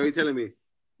 Is that what you telling me?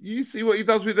 You see what he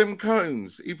does with them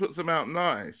cones? He puts them out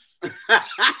nice.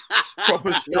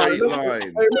 Proper straight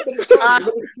line.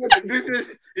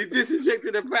 He's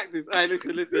disrespecting the practice. All right,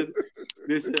 listen.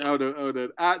 Hold on.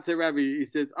 Out to Ravi, he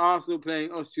says Arsenal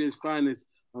playing Austria's finest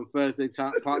on Thursday.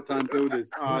 Part-time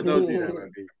builders. Oh, don't do that,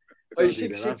 Ravi.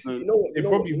 It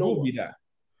probably will be that.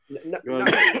 Now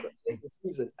it's the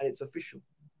season and it's official.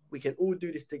 We can all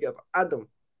do this together. Adam,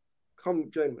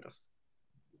 come join with us.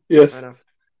 Yes.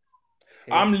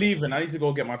 I'm leaving. I need to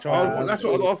go get my charger. Oh, that's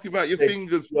what I was asking about your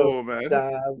fingers for, man.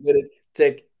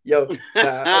 Take yo. With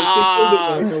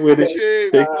it.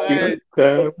 It's all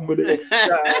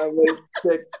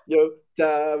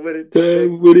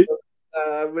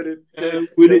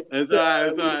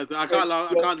right. I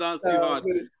can't dance too hard.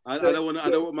 I don't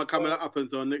want my coming up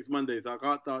until next Monday, so I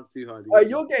can't dance too hard.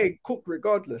 You're getting cooked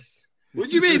regardless. What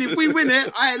do you mean? If we win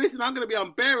it, listen, I'm gonna be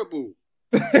unbearable.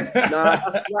 Nah,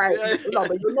 that's right. No,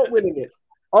 but you're not winning it.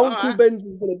 Uncle Benz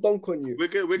is gonna dunk on you. We're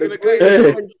gonna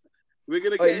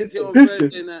get into on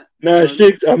Thursday night. Nah,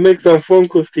 Shakes, I'll make some phone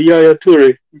calls to Yaya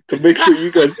Toure to make sure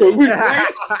you guys don't win.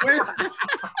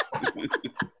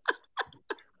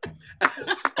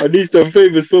 I need some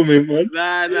favors from him, man.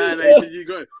 Nah.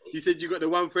 You said you got the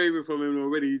one favor from him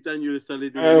already. He's done you a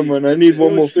solid. Man, I need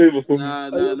one more favor from him.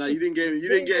 Nah. You didn't get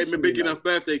him a big enough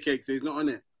birthday cake, so he's not on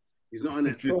it. He's not on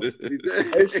it.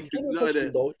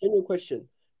 Genuine question.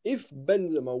 If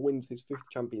Benzema wins his 5th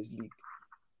Champions League,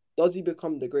 does he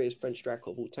become the greatest French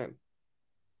striker of all time?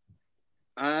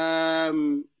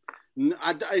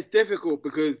 It's difficult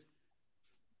because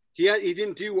he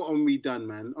didn't do what Henry done,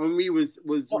 man. Henry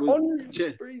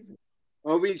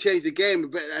Henry changed the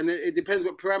game, but it depends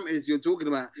what parameters you're talking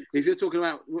about. If you're talking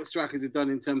about what strikers have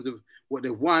done in terms of what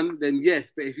they've won, then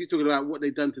yes. But if you're talking about what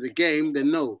they've done to the game,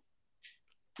 then no.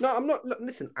 No, I'm not.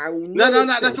 Listen, I will. No.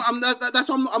 That's what I'm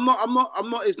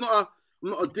not. It's not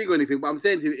a dig or anything. But I'm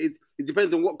saying it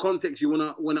depends on what context you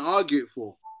wanna argue it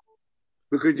for.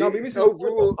 Because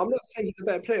overall, I'm not saying he's a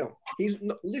better player. He's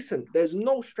not. Listen, there's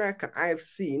no striker I have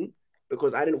seen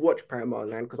because I didn't watch Paramount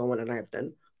Line because I went live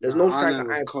then. There's no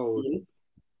striker I have seen.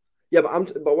 Yeah,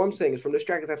 but what I'm saying is from the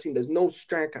strikers I've seen, there's no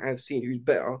striker I've seen who's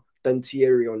better than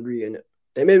Thierry Henry in it.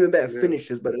 They may be better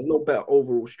finishers, but there's no better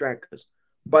overall strikers.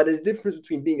 But there's a difference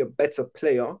between being a better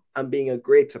player and being a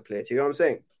greater player. You know what I'm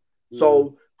saying? Mm.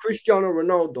 So Cristiano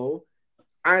Ronaldo,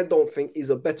 I don't think is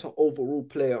a better overall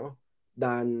player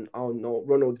than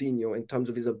Ronaldinho in terms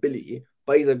of his ability,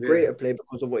 but he's a greater player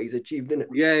because of what he's achieved in it.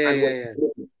 Yeah.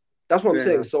 That's what I'm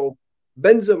saying. So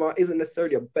Benzema isn't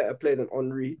necessarily a better player than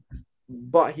Henry,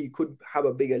 but he could have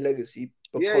a bigger legacy.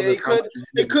 It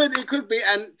could be.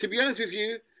 And to be honest with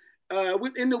you,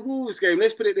 within the Wolves game,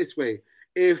 let's put it this way: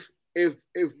 if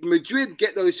Madrid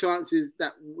get those chances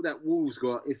that Wolves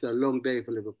got, it's a long day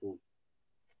for Liverpool.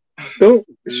 Don't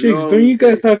you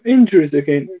guys have injuries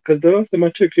again? Because the last time I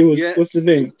checked, it was what's the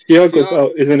name? Thiago's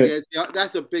out, isn't it? Yeah,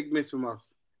 that's a big miss from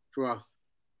us. For us,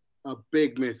 a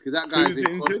big miss because that guy. Who's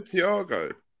injured?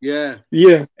 Thiago. Yeah.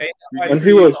 And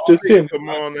who was just him?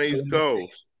 Mane's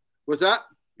goals. What's that?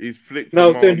 He's flicked.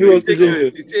 No, saying who else is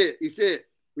injured? You see it.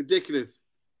 Ridiculous.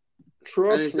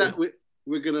 Trust me.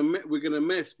 We're gonna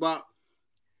miss, but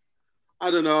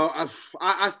I don't know.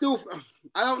 I still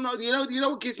don't know. You know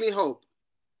what gives me hope?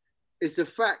 It's the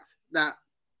fact that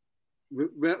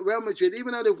Real Madrid,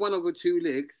 even though they've won over 2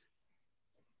 legs,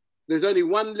 there's only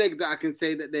one leg that I can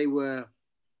say that they were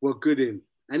good in.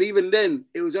 And even then,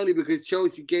 it was only because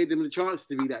Chelsea gave them the chance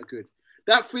to be that good.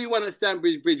 That 3-1 at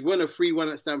Stamford Bridge wasn't a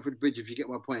 3-1 at Stamford Bridge, if you get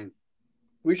my point.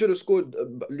 We should have scored.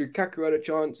 Lukaku had a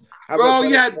chance. Bro,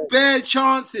 you had bare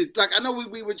chances. Like, I know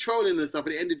we were trolling and stuff,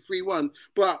 and it ended 3-1,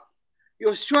 but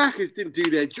your strikers didn't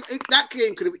do that. That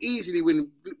game could have easily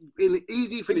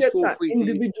finished 4-3.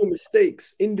 Individual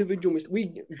mistakes.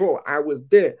 Bro, I was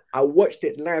there. I watched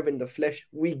it live in the flesh.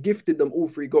 We gifted them all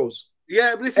 3 goals.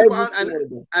 Yeah, but this is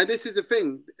and this is the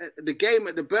thing. The game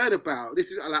at the Bernabeu.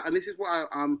 This is what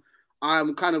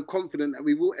I'm kind of confident that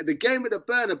we will. The game at the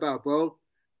Bernabeu, bro.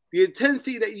 The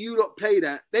intensity that you lot played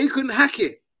at, they couldn't hack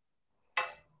it.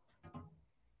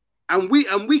 And we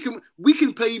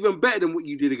can play even better than what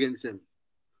you did against them.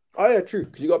 Oh yeah, true.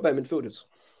 Because you got better midfielders.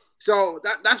 So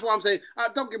that's what I'm saying.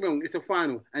 Don't get me wrong. It's a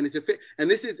final, and this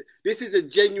is a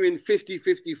genuine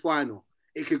 50-50 final.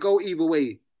 It could go either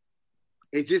way.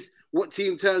 It's just what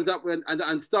team turns up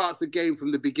and starts the game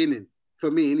from the beginning.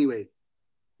 For me, anyway.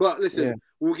 But listen,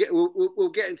 we'll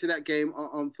get into that game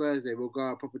on Thursday. We'll go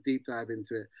a proper deep dive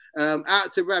into it.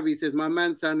 Out to Ravi, says my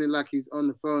man sounding like he's on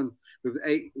the phone with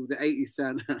the 80s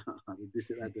sound.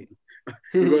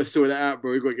 We got to sort that out,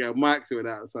 bro. We got to get a mic sorted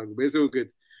out or something, but it's all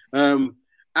good.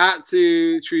 Out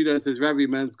to Trudeau, says Ravi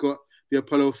man's got the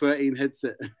Apollo 13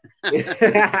 headset.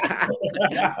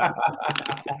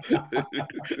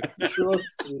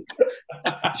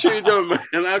 Trudeau, man,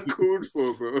 I'm called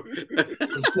for, bro.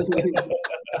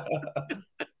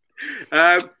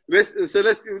 Let's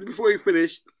before we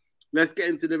finish, let's get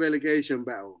into the relegation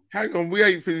battle. Hang on, we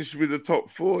ain't finished with the top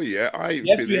 4 yet. I ain't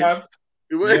finished. We have.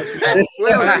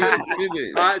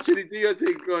 Actually, do your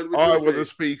thing. Go on. I want to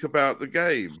speak about the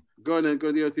game. Go on,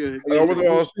 do your thing. I want to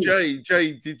ask Jay.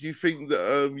 Jay, did you think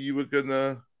that you were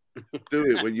gonna do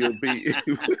it when you were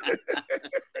beaten?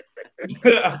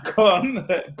 Go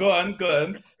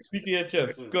on. Speak of your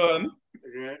chest. Go on.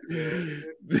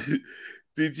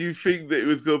 Did you think that it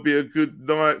was going to be a good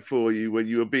night for you when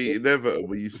you were beating Everton?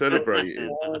 Were you celebrating?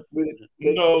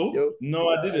 No,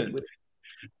 I didn't.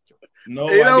 No,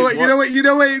 you know what? You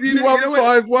won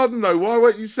 5-1 though. Why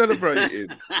weren't you celebrating?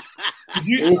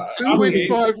 Who wins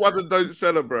 5-1 and don't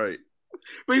celebrate?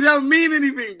 But you don't mean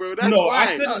anything, bro. That's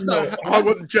why. I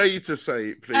want Jay to say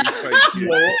it, please. Thank you.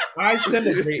 No, I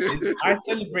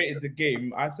celebrated the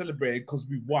game. I celebrated because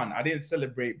we won. I didn't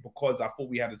celebrate because I thought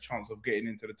we had a chance of getting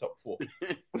into the top 4.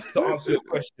 To answer your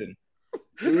question.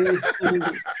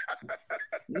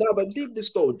 No, but deep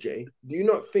this though, Jay, do you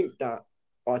not think that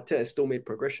Arteta still made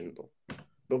progression though?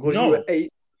 Because you were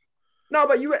 8th. No,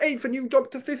 but you were 8th and you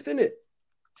dropped to 5th, innit?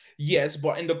 Yes,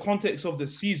 but in the context of the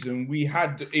season, we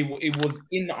had it was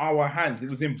in our hands. It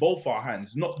was in both our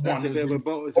hands, not That's one. A bit of a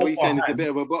bottle. So what are you saying? It's a bit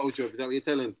of a bottle job. Is that what you're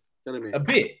telling me? A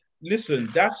bit. listen,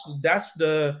 what's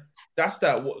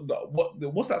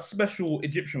that special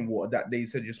Egyptian water that they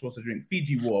said you're supposed to drink?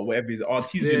 Fiji water, whatever it is,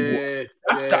 artesian water.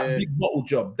 That's that big bottle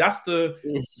job. That's what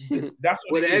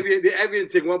the Evian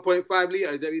thing, 1.5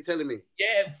 liters. Is that what you're telling me?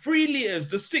 Yeah, 3 liters,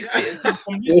 the 6 liters from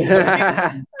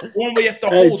one way you have to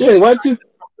Hey, hold. Jay, why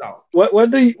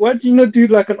do you not do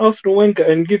like an Arsenal Wenger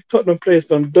and give Tottenham players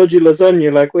some dodgy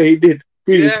lasagna like what he did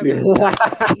previously?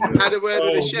 Had a word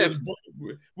with the chefs.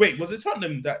 Wait, was it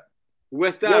Tottenham that?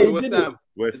 West Ham. West Ham.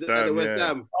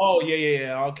 Oh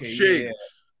yeah. Okay. Shigs.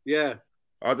 Yeah.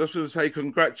 I just want to say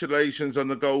congratulations on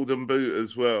the Golden Boot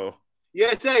as well.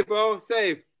 Yeah, safe, bro.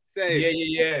 Safe.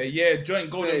 Yeah. Joint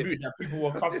Golden Boot that people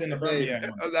were fussing about. Hey,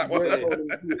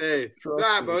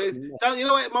 bro. You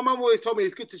know what? My mum always told me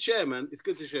it's good to share, man. It's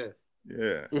good to share.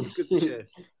 Yeah. It's good to share.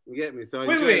 You get me? So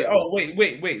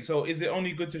wait. So is it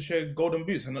only good to share Golden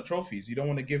Boots and not trophies? You don't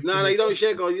want to give? No, you don't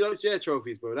share gold. You don't share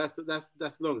trophies, bro. That's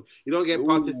long. You don't get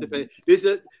participate. This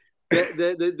is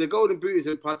the Golden Boot is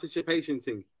a participation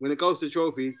thing. When it goes to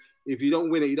trophies, if you don't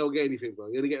win it, you don't get anything, bro.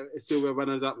 You're gonna get a silver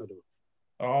runners-up medal.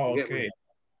 Oh, okay.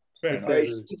 Fair enough.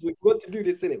 We forgot to do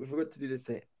this in it.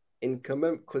 In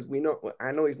comment because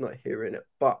I know he's not hearing it,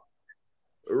 but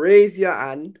raise your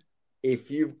hand if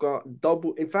you've got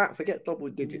double. In fact, forget double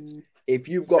digits. If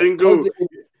you've got positive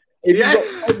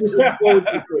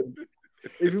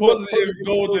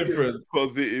goal difference.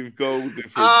 Positive goal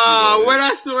difference. When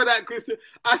I saw that,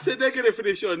 I said they're gonna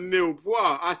finish on nil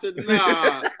point. I said,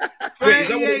 nah,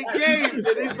 38 games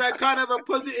and this man can't have a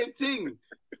positive thing.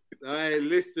 Hey,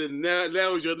 listen,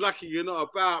 Lels, you're lucky you're not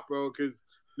about, bro, because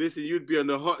listen, you'd be on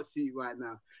the hot seat right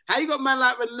now. How you got man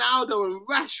like Ronaldo and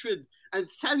Rashford and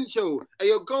Sancho, and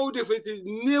your goal difference is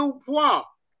nil point?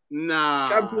 Nah.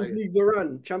 Champions League the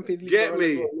run. Get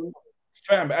me.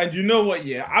 Fam, and you know what?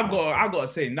 Yeah, I gotta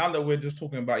say, now that we're just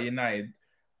talking about United,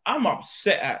 I'm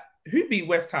upset at who beat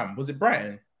West Ham. Was it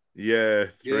Brighton? Yeah,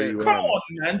 3-1. Come on,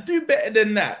 man, do better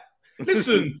than that.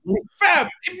 Listen, fam,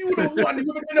 if you would have won, you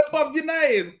would have been above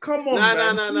United. Come on,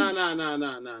 man.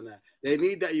 No. They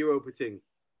need that Europa thing.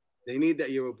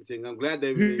 I'm glad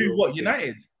they. What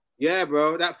United? Yeah,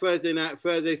 bro. That Sunday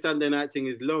night thing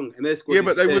is long, and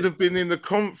but they would have been in the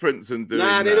conference and doing.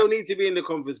 Nah, they don't need to be in the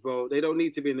conference, bro. They don't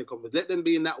need to be in the conference. Let them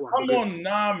be in that one. Come on,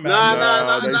 man.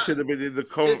 Nah, they should have been in the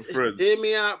conference. Just hear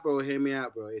me out, bro. Hear me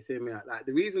out. Like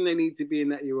the reason they need to be in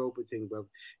that Europa thing, bro,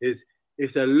 is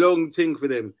it's a long thing for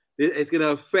them. It's gonna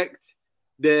affect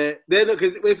they're not,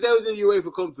 because if they was in the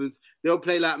UEFA conference, they'll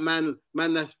play like man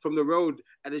that's from the road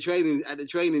at the training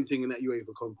thing in that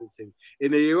UEFA conference thing.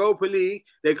 In the Europa League,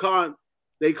 they can't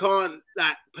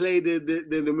like play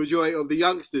the majority of the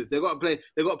youngsters. They got to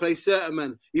play certain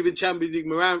men. Even Champions League,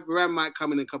 Varane might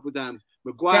come in a couple of times.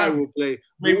 Maguire will play.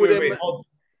 Wait.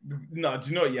 No, do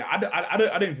you know? Yeah, I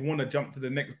don't even want to jump to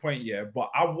the next point. Yeah, but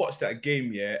I watched that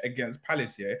game. Yeah, against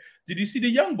Palace. Yeah, did you see the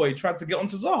young boy tried to get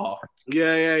onto Zaha?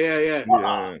 Yeah.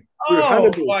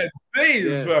 Oh my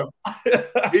days, bro.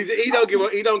 He don't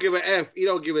give a F. He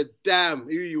don't give a damn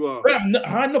who you are.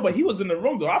 I know, but he was in the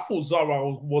wrong though. I thought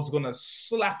Zaha was gonna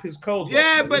slap his curls.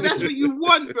 Yeah, but that's what you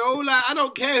want, bro. Like I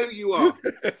don't care who you are.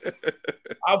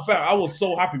 I was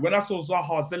so happy when I saw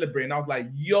Zaha celebrating. I was like,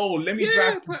 "Yo, let me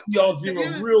drive to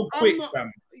CR0 real quick,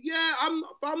 fam." Yeah, I'm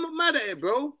not mad at it,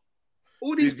 bro.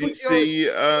 All these. Did you see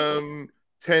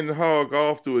Ten Hag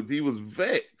afterwards? He was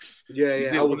vexed.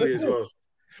 Yeah, I would be as well.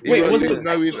 Wait, was it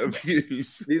no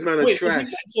interviews? These men are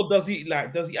trash. Or does he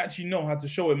actually know how to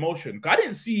show emotion? I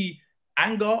didn't see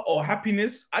anger or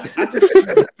happiness. Yeah,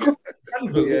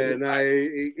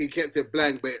 he kept it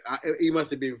blank, but he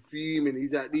must have been fuming.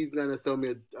 He's like, these men are selling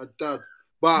me a dud.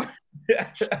 But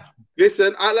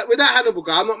listen, with that Hannibal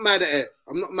guy, I'm not mad at it.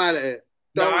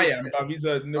 No, I am. He's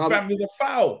a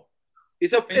foul.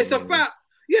 It's a foul.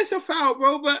 Yeah, it's a foul,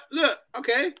 bro. But look,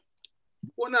 okay,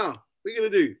 what now? What are you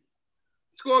gonna do?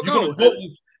 Score a goal. But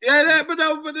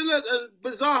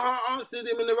Zaha answered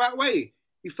him in the right way.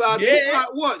 He fouled him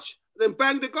right watch, then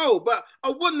banged the goal. But I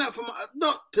want that from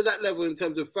not to that level in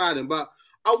terms of fouling, but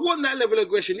I want that level of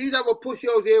aggression. These other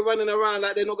pussies here running around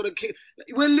like they're not gonna kick.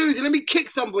 We're losing. Let me kick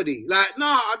somebody. Like,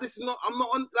 this is not. I'm not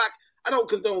on. Like, I don't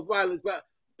condone violence, but.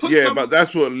 But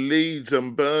that's what Leeds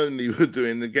and Burnley were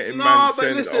doing. They're getting man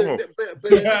sent off.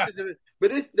 But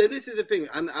this is the thing,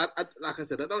 and I like I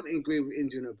said, I don't agree with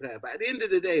injuring a player. But at the end of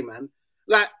the day, man,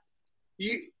 like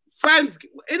fans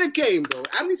in a game, bro.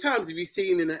 How many times have you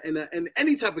seen in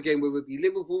any type of game, whether it be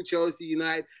Liverpool, Chelsea,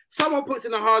 United, someone puts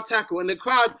in a hard tackle and the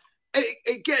crowd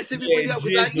it gets everybody up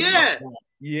with like, yeah.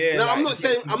 No, I'm not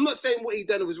saying what he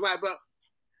done was right, but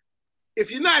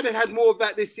if United had more of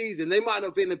that this season, they might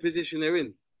not be in the position they're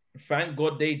in. Thank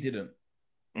God they didn't.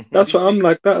 That's why I'm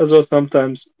like that as well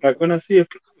sometimes. Like when I see an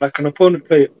opponent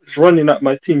player is running at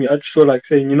my team, I just feel like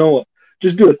saying, you know what,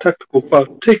 just do a tactical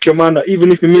foul. Take your man out,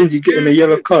 even if it means you're getting a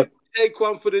yellow card. Take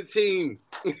one for the team.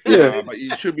 Yeah, but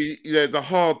you should be. The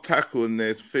hard tackle and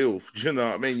there's filth. Do you know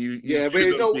what I mean? But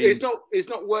it's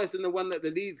not worse than the one that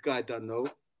the Leeds guy done though.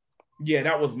 Yeah,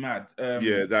 that was mad. That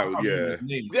was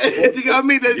Do you know what I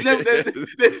mean?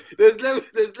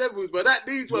 There's levels, but that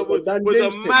Leeds one was a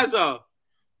mazza.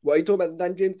 What are you talking about, the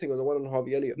Dan James thing or the one on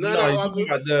Harvey Elliott? No, I'm talking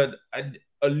about the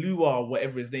Alua,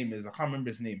 whatever his name is. I can't remember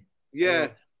his name. Yeah.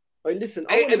 Hey, listen.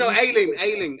 Ailing.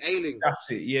 That's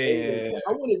it. Yeah.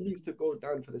 I want Leeds to go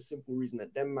down for the simple reason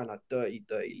that them man are dirty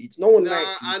Leeds. No one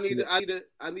likes. I need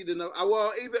to know.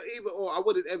 Well, either or. I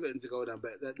wanted Everton to go down,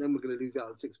 but then we're going to lose out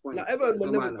on 6 points. Now Everton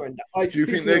will never go down. Do you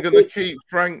think they're going to keep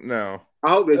Frank now? I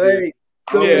hope they do.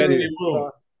 They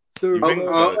will.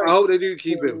 I hope they do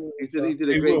keep him. He did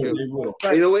a great job.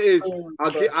 You know what it is?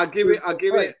 I'll give it.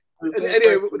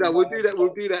 Anyway,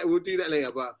 we'll do that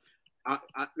later. But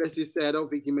let's just say I don't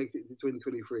think he makes it to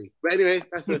 2023. But anyway,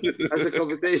 that's a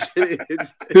conversation.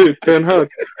 Ten Hag.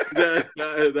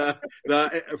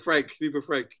 Frank, Super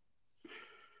Frank.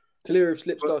 Clear of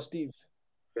Slipstar Steve.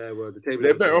 Yeah, well, the table.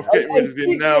 They're better off getting rid of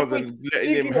him now than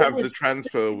letting him have the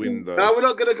transfer window. No, we're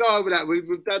not going to go over that. We've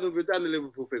done the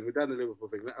Liverpool thing.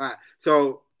 All right.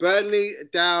 So Burnley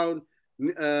down.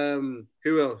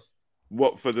 Who else?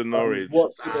 Watford and Norwich.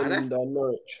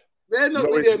 Norwich. They're not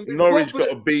Norwich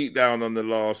got a beat down on the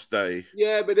last day.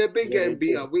 Yeah, but they've been getting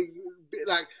beat up.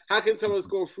 How can someone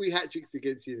score 3 hat tricks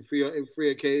against you in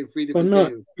three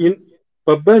different games?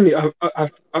 But Burnley,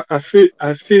 I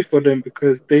feel for them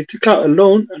because they took out a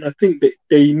loan, and I think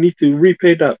they need to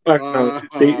repay that back now.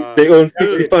 They own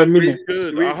 65 million.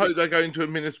 Good. I hope they go into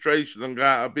administration and go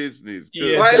out of business.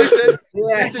 Good. Yeah. Right, listen.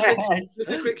 Just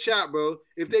a quick shout, bro.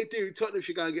 If they do, Tottenham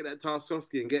should go and get that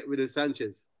Tarkowski and get rid of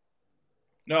Sanchez.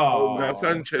 No,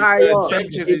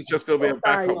 Sanchez is just going to be a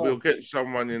backup. We'll get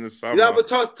someone in the summer. Yeah, but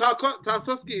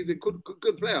Tarkowski is a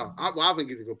good player. I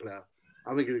think he's a good player.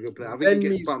 I think he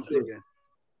gets bumped again.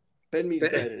 Ben Mee's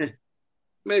better.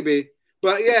 Maybe.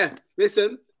 But yeah,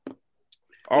 listen.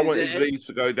 I wanted Leeds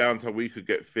to go down so we could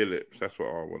get Phillips. That's what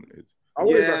I wanted. A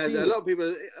lot of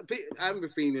people, and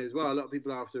Rafinha as well. A lot of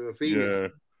people are after Rafinha. Yeah.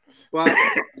 But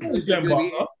is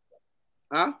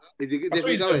he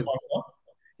definitely going?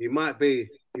 He might be.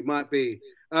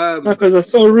 Because I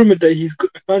saw a rumor that he's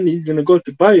going to go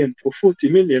to Bayern for 40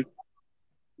 million.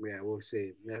 Yeah, we'll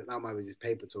see. That might be just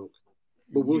paper talk.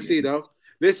 But we'll see, though.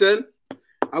 Listen,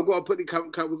 I've got to we've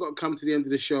got to come to the end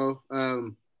of the show.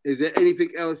 Is there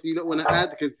anything else you don't want to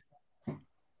add? Because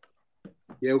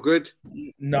you're good.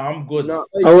 No, I'm good. I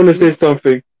want to say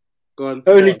something. Go on.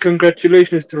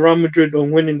 Congratulations to Real Madrid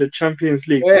on winning the Champions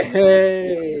League.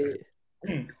 Hey.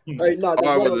 I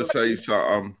want to say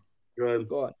something.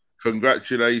 Go on.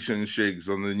 Congratulations, Shigs,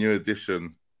 on the new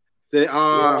edition.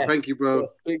 Thank you, bro.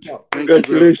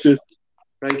 Congratulations.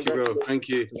 Thank you, bro. Thank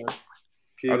you.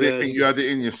 I didn't think you had it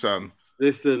in your son.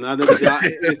 Listen, I never.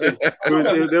 Listen,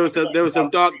 there were some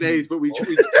dark days, but we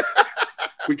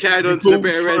carried on to the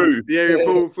bitter end. Yeah, we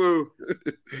pulled through.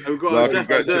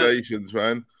 Congratulations,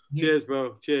 man. Cheers,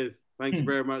 bro. Cheers. Thank you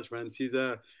very much, man. She's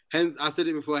hence I said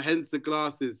it before. Hence the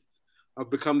glasses. I've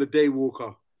become the day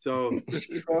walker. So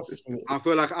I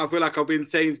feel like I've been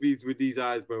Sainsbury's with these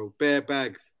eyes, bro. Bare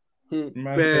bags.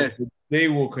 Bare. Day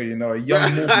walker, a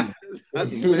young movie. I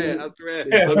swear. I've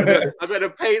got the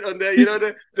paint on there,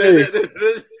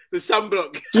 the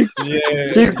sunblock.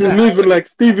 He's moving like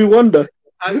Stevie Wonder.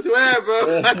 I swear,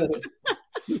 bro.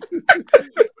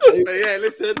 But yeah,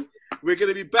 listen, we're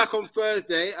gonna be back on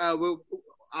Thursday. I'm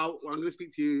gonna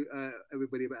speak to you,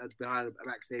 everybody behind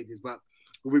backstages, but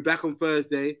we'll be back on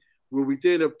Thursday. We'll be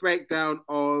doing a breakdown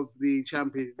of the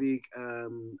Champions League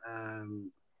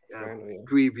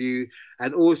preview,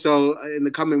 and also in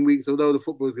the coming weeks, although the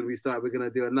football is going to be started, we're going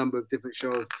to do a number of different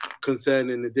shows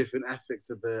concerning the different aspects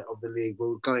of the league.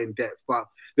 We'll go in depth. But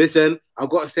listen, I've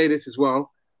got to say this as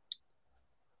well.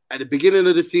 At the beginning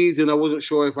of the season, I wasn't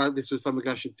sure if this was something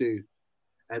I should do.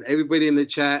 And everybody in the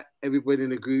chat, everybody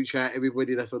in the group chat,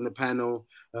 everybody that's on the panel,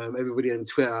 everybody on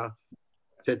Twitter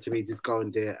said to me, just go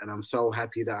and do it. And I'm so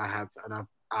happy that I have. And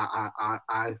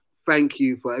I thank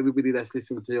you for everybody that's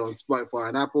listening to it on Spotify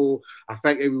and Apple. I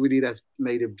thank everybody that's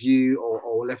made a view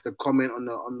or left a comment on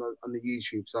the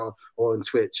YouTube or on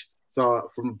Twitch.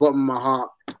 So from the bottom of my heart,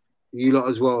 you lot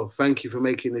as well. Thank you for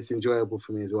making this enjoyable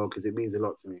for me as well, because it means a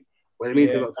lot to me. Well, it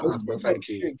means a lot to us, but thank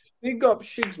you. Big up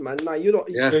Shigs, man. Nah, you're not.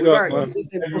 Everyone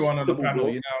on the panel,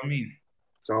 you know what I mean.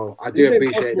 So I do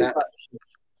appreciate that.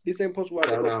 This ain't possible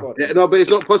without the Godfather. Yeah, no, but it's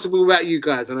not possible without you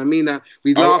guys, and I mean that.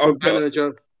 We laugh and bang on each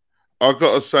other. I've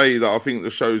got to say that I think the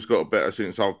show's got better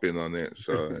since I've been on it.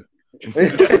 So I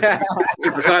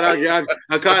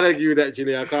can't argue with that,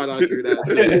 Chile. I can't argue with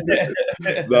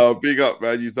that. No, big up,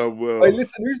 man. You've done well. Wait,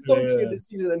 listen, who's donkey of the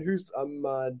season and who's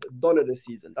Don of the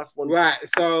season? That's one. Right.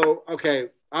 So okay,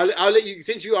 I'll let you.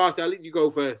 Since you asked, I'll let you go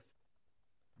first.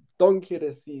 Donkey of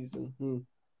the season.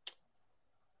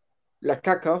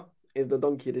 Lukaku is the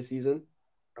donkey of the season.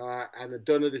 And the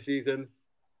Don of the season.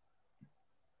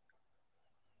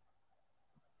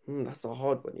 That's a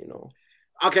hard one, you know.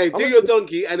 Okay, do your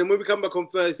donkey, and then when we come back on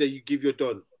Thursday, you give your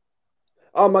Don.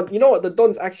 Man, you know what? The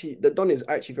Don is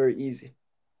actually very easy.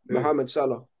 Mohamed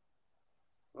Salah.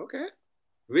 Okay.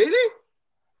 Really?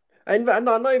 And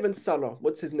no, not even Salah.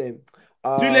 What's his name?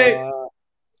 Mane.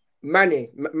 Mane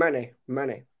Don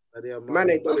of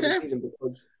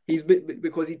the season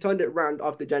because he turned it around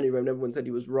after January when everyone said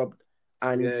he was robbed,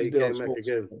 and he's been on sports.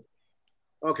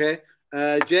 Okay.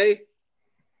 Jay.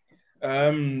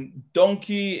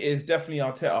 Donkey is definitely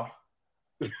Arteta.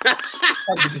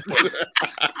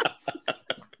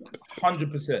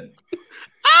 100%.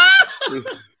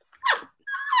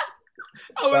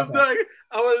 I was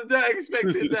not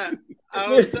expecting that.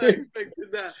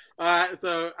 All right,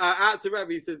 so out to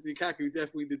Rabbi says Lukaku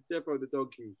definitely the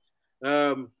donkey.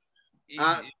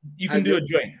 You can do a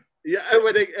joint. Yeah,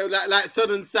 when they, like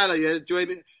Son and Salah, yeah, join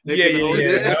it.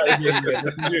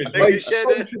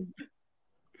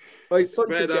 Like Son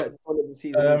should get Don of the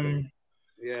season.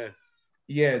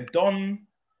 Yeah, Don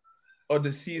of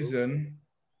the season.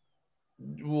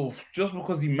 Well, just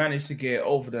because he managed to get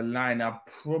over the line, I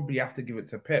probably have to give it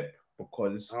to Pep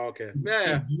because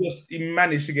he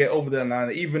managed to get over the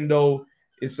line, even though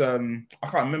it's I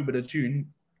can't remember the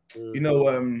tune. You know,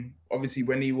 obviously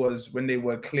when they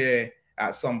were clear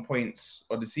at some points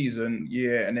of the season,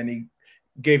 and then he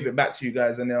gave it back to you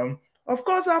guys, and of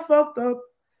course I fucked up.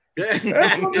 So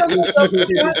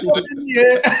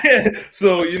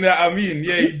you know what I mean?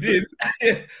 Yeah, he did.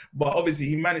 But obviously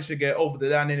he managed to get over the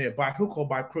line in it by hook or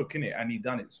by crook in it, and he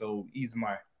done it. So he's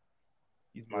my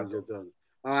done.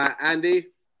 All right, Andy.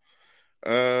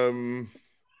 I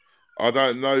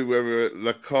don't know whether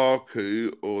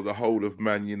Lukaku or the whole of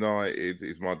Man United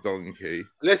is my donkey.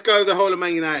 Let's go with the whole of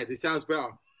Man United. It sounds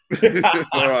better.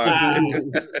 All right.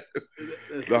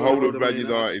 The whole of Man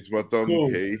United is my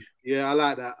donkey. Cool. Yeah, I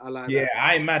like that. Yeah,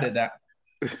 I ain't mad at that.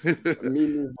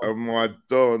 And my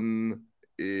Don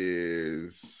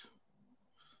is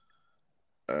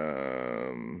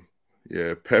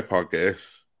Pep, I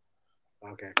guess.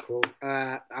 Okay, cool.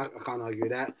 I can't argue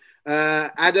with that.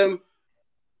 Adam?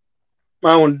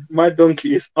 My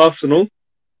donkey is Arsenal.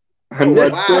 And my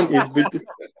Don is between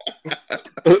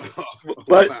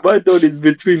my Don is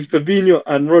between Fabinho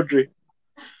and Rodri.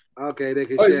 Okay, they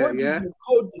can share, yeah.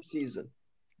 Cold this season.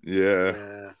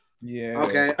 Yeah.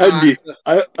 Okay. Andy,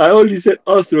 I only said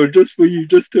Arsenal just for you,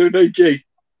 just to annoy Jay.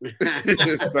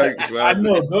 Thanks, man. I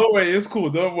know, don't worry, it's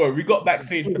cool, don't worry. We got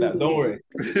backstage for that, don't worry.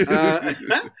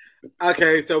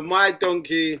 Okay, so my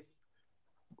donkey,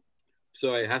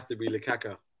 sorry, it has to be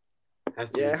Lukaku.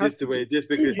 Just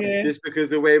because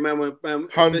the way man went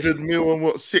 100 mil and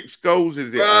what 6 goals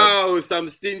is it? Bro, some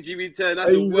stingy return.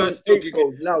 That's the worst stock you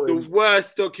could. The worst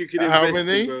stock you could invest. How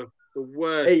many? In, bro. The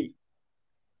worst.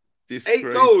 8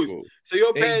 goals. So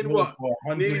you're paying what?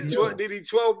 Nearly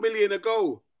 12 million a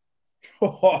goal.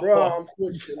 Bro,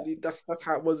 unfortunately, that's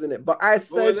how it was, isn't it? But I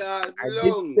said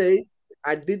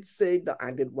I did say that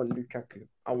I did want Lukaku.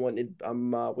 I wanted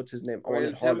what's his name? I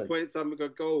wanted 10 points something a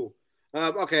goal.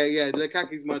 Okay, yeah,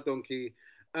 Lukaku's my donkey.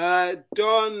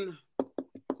 Don,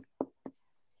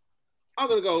 I'm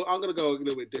gonna go a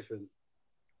little bit different.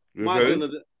 I'm gonna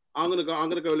go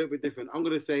a little bit different. I'm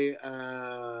gonna say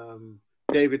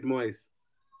David Moyes.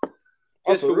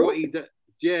 Just for what he done.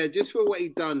 Yeah, just for what he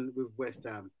done with West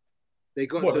Ham. They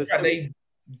got they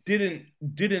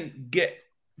didn't get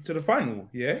to the final,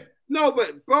 yeah? No,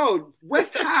 but bro,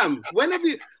 West Ham. When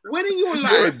in your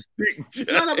life? But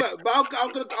I'm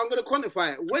gonna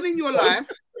quantify it. When in your life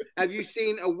have you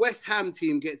seen a West Ham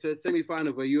team get to a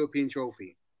semi-final of a European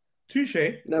trophy? Touche.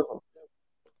 Never.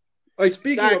 Oh,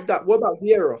 speaking of that, what about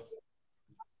Vieira?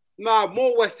 Nah,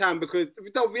 more West Ham because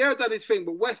Vieira done his thing,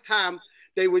 but West Ham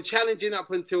they were challenging up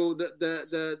until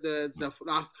the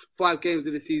last 5 games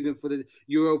of the season for the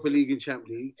Europa League and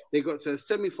Champions League. They got to a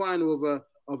semi-final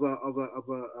of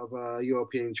a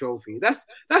European trophy. That's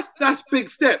big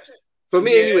steps for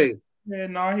me anyway. Yeah,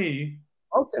 no, I hear you.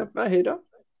 Okay, I hear that.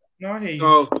 No, I hear you.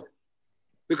 So,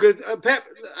 because Pep,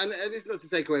 and it's not to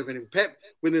take away from him, Pep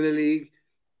winning the league,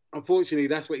 unfortunately,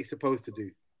 that's what he's supposed to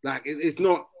do. Like, it's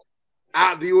not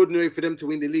out of the ordinary for them to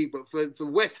win the league, but for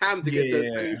West Ham to get to a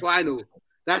semi-final,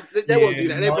 they won't do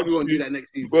that. They probably won't do that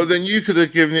next season. Well, then you could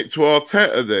have given it to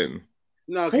Arteta then.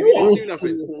 No, because he didn't do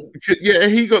nothing. Yeah,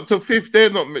 he got to fifth. They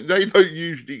don't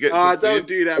usually get to fifth. Don't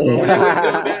do that,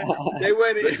 bro. They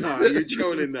went in. No, you're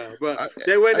trolling now. But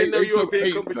they went in the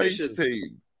European competition.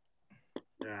 Team.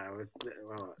 Yeah, it's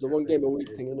the one game a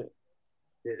week thing, isn't it?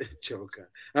 Yeah, joker.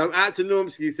 Out to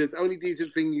Normski says, only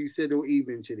decent thing you said all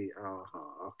evening, Chili.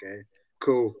 Okay.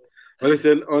 Cool. Well,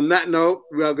 listen, on that note,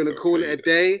 we are going to call it a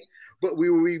day, but we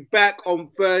will be back on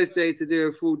Thursday to do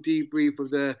a full debrief of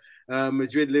the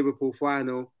Madrid-Liverpool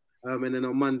final. And then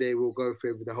on Monday, we'll go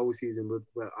through the whole season.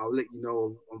 But I'll let you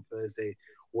know on Thursday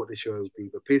what the show will be.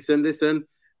 But peace and listen.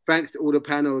 Thanks to all the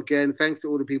panel again. Thanks to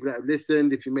all the people that have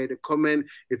listened. If you made a comment,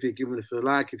 if you've given us a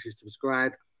like, if you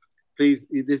subscribe, please,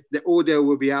 the audio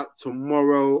will be out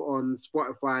tomorrow on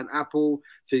Spotify and Apple,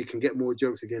 so you can get more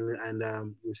jokes again,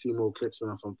 and you'll see more clips on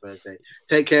us on Thursday.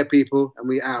 Take care, people, and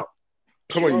we out.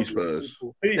 Come on, you Spurs.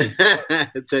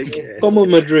 Take care. Come on,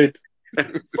 Madrid.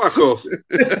 Fuck off.